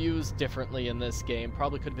have been used differently in this game.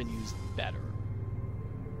 Probably could have been used better.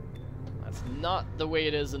 That's not the way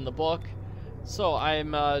it is in the book. So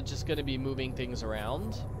I'm just going to be moving things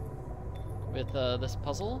around with this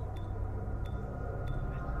puzzle.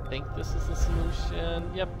 I think this is the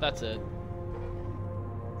solution. Yep, that's it.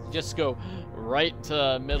 Just go right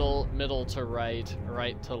to middle, middle to right,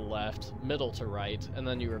 right to left, middle to right, and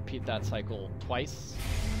then you repeat that cycle twice.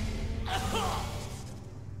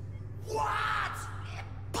 What?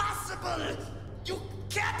 Impossible! You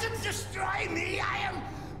can't destroy me! I am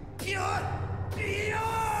pure energy!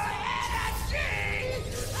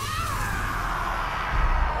 Ah!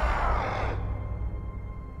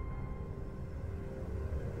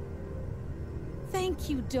 Thank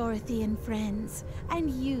you, Dorothy and friends.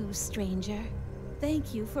 And you, stranger.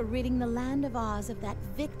 Thank you for ridding the land of Oz of that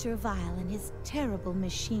Victor Vile and his terrible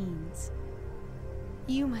machines.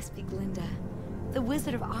 You must be Glinda. The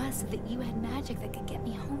Wizard of Oz said that you had magic that could get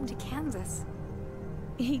me home to Kansas.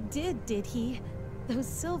 He did he? Those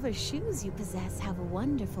silver shoes you possess have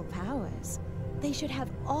wonderful powers. They should have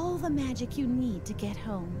all the magic you need to get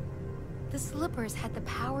home. The slippers had the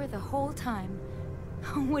power the whole time.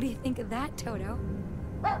 What do you think of that, Toto?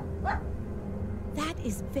 That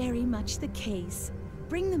is very much the case.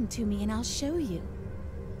 Bring them to me and I'll show you.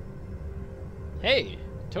 Hey,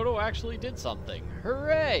 Toto actually did something.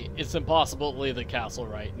 Hooray! It's impossible to leave the castle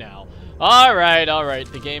right now. Alright,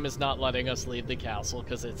 the game is not letting us leave the castle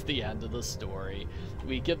because it's the end of the story.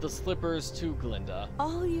 We give the slippers to Glinda.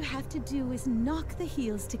 All you have to do is knock the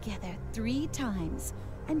heels together 3 times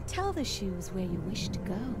and tell the shoes where you wish to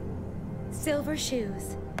go. Silver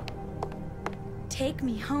shoes. Take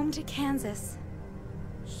me home to Kansas.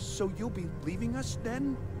 So you'll be leaving us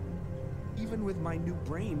then? Even with my new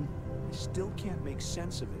brain, I still can't make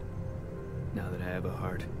sense of it. Now that I have a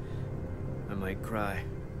heart, I might cry,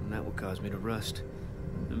 and that will cause me to rust.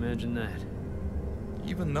 Imagine that.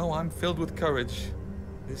 Even though I'm filled with courage,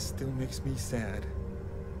 this still makes me sad.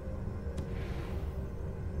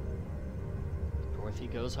 Dorothy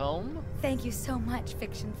goes home. Thank you so much,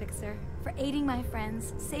 Fiction Fixer, for aiding my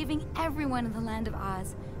friends, saving everyone in the land of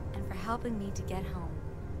Oz, and for helping me to get home.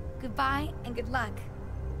 Goodbye and good luck.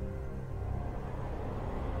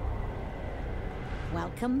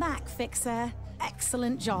 Welcome back, Fixer.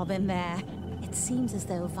 Excellent job in there. It seems as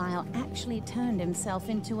though Vile actually turned himself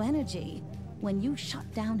into energy. When you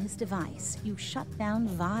shut down his device, you shut down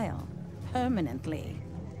Vile. Permanently.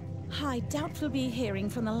 I doubt we'll be hearing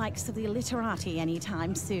from the likes of the illiterati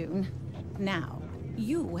anytime soon. Now,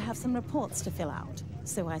 you have some reports to fill out,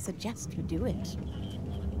 so I suggest you do it.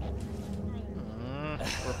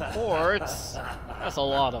 Reports? That's a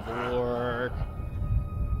lot of work.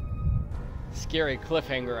 Scary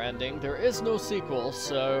cliffhanger ending. There is no sequel,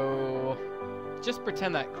 so just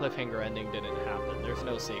pretend that cliffhanger ending didn't happen. There's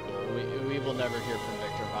no sequel. We will never hear from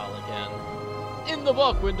Victor Vile again. In the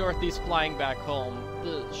book, when Dorothy's flying back home,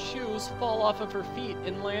 the shoes fall off of her feet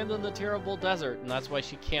and land in the terrible desert, and that's why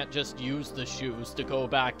she can't just use the shoes to go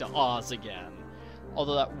back to Oz again.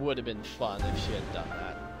 Although that would have been fun if she had done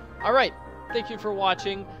that. Alright, thank you for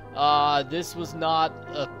watching. This was not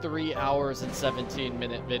a 3 hours and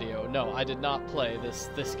 17-minute video. No, I did not play this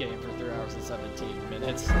game for 3 hours and 17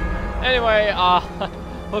 minutes. Anyway,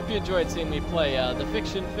 Hope you enjoyed seeing me play the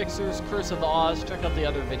Fiction Fixers Curse of Oz. Check out the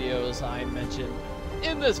other videos I mentioned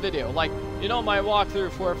in this video, like, you know, my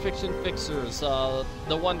walkthrough for Fiction Fixers, the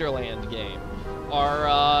Wonderland game, or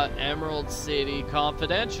Emerald City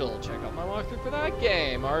Confidential. Check out my walkthrough for that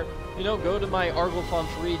game, or, you know, go to my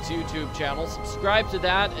Arglefumph Reads YouTube channel, subscribe to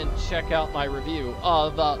that, and check out my review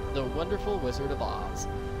of The Wonderful Wizard of Oz.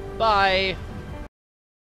 Bye!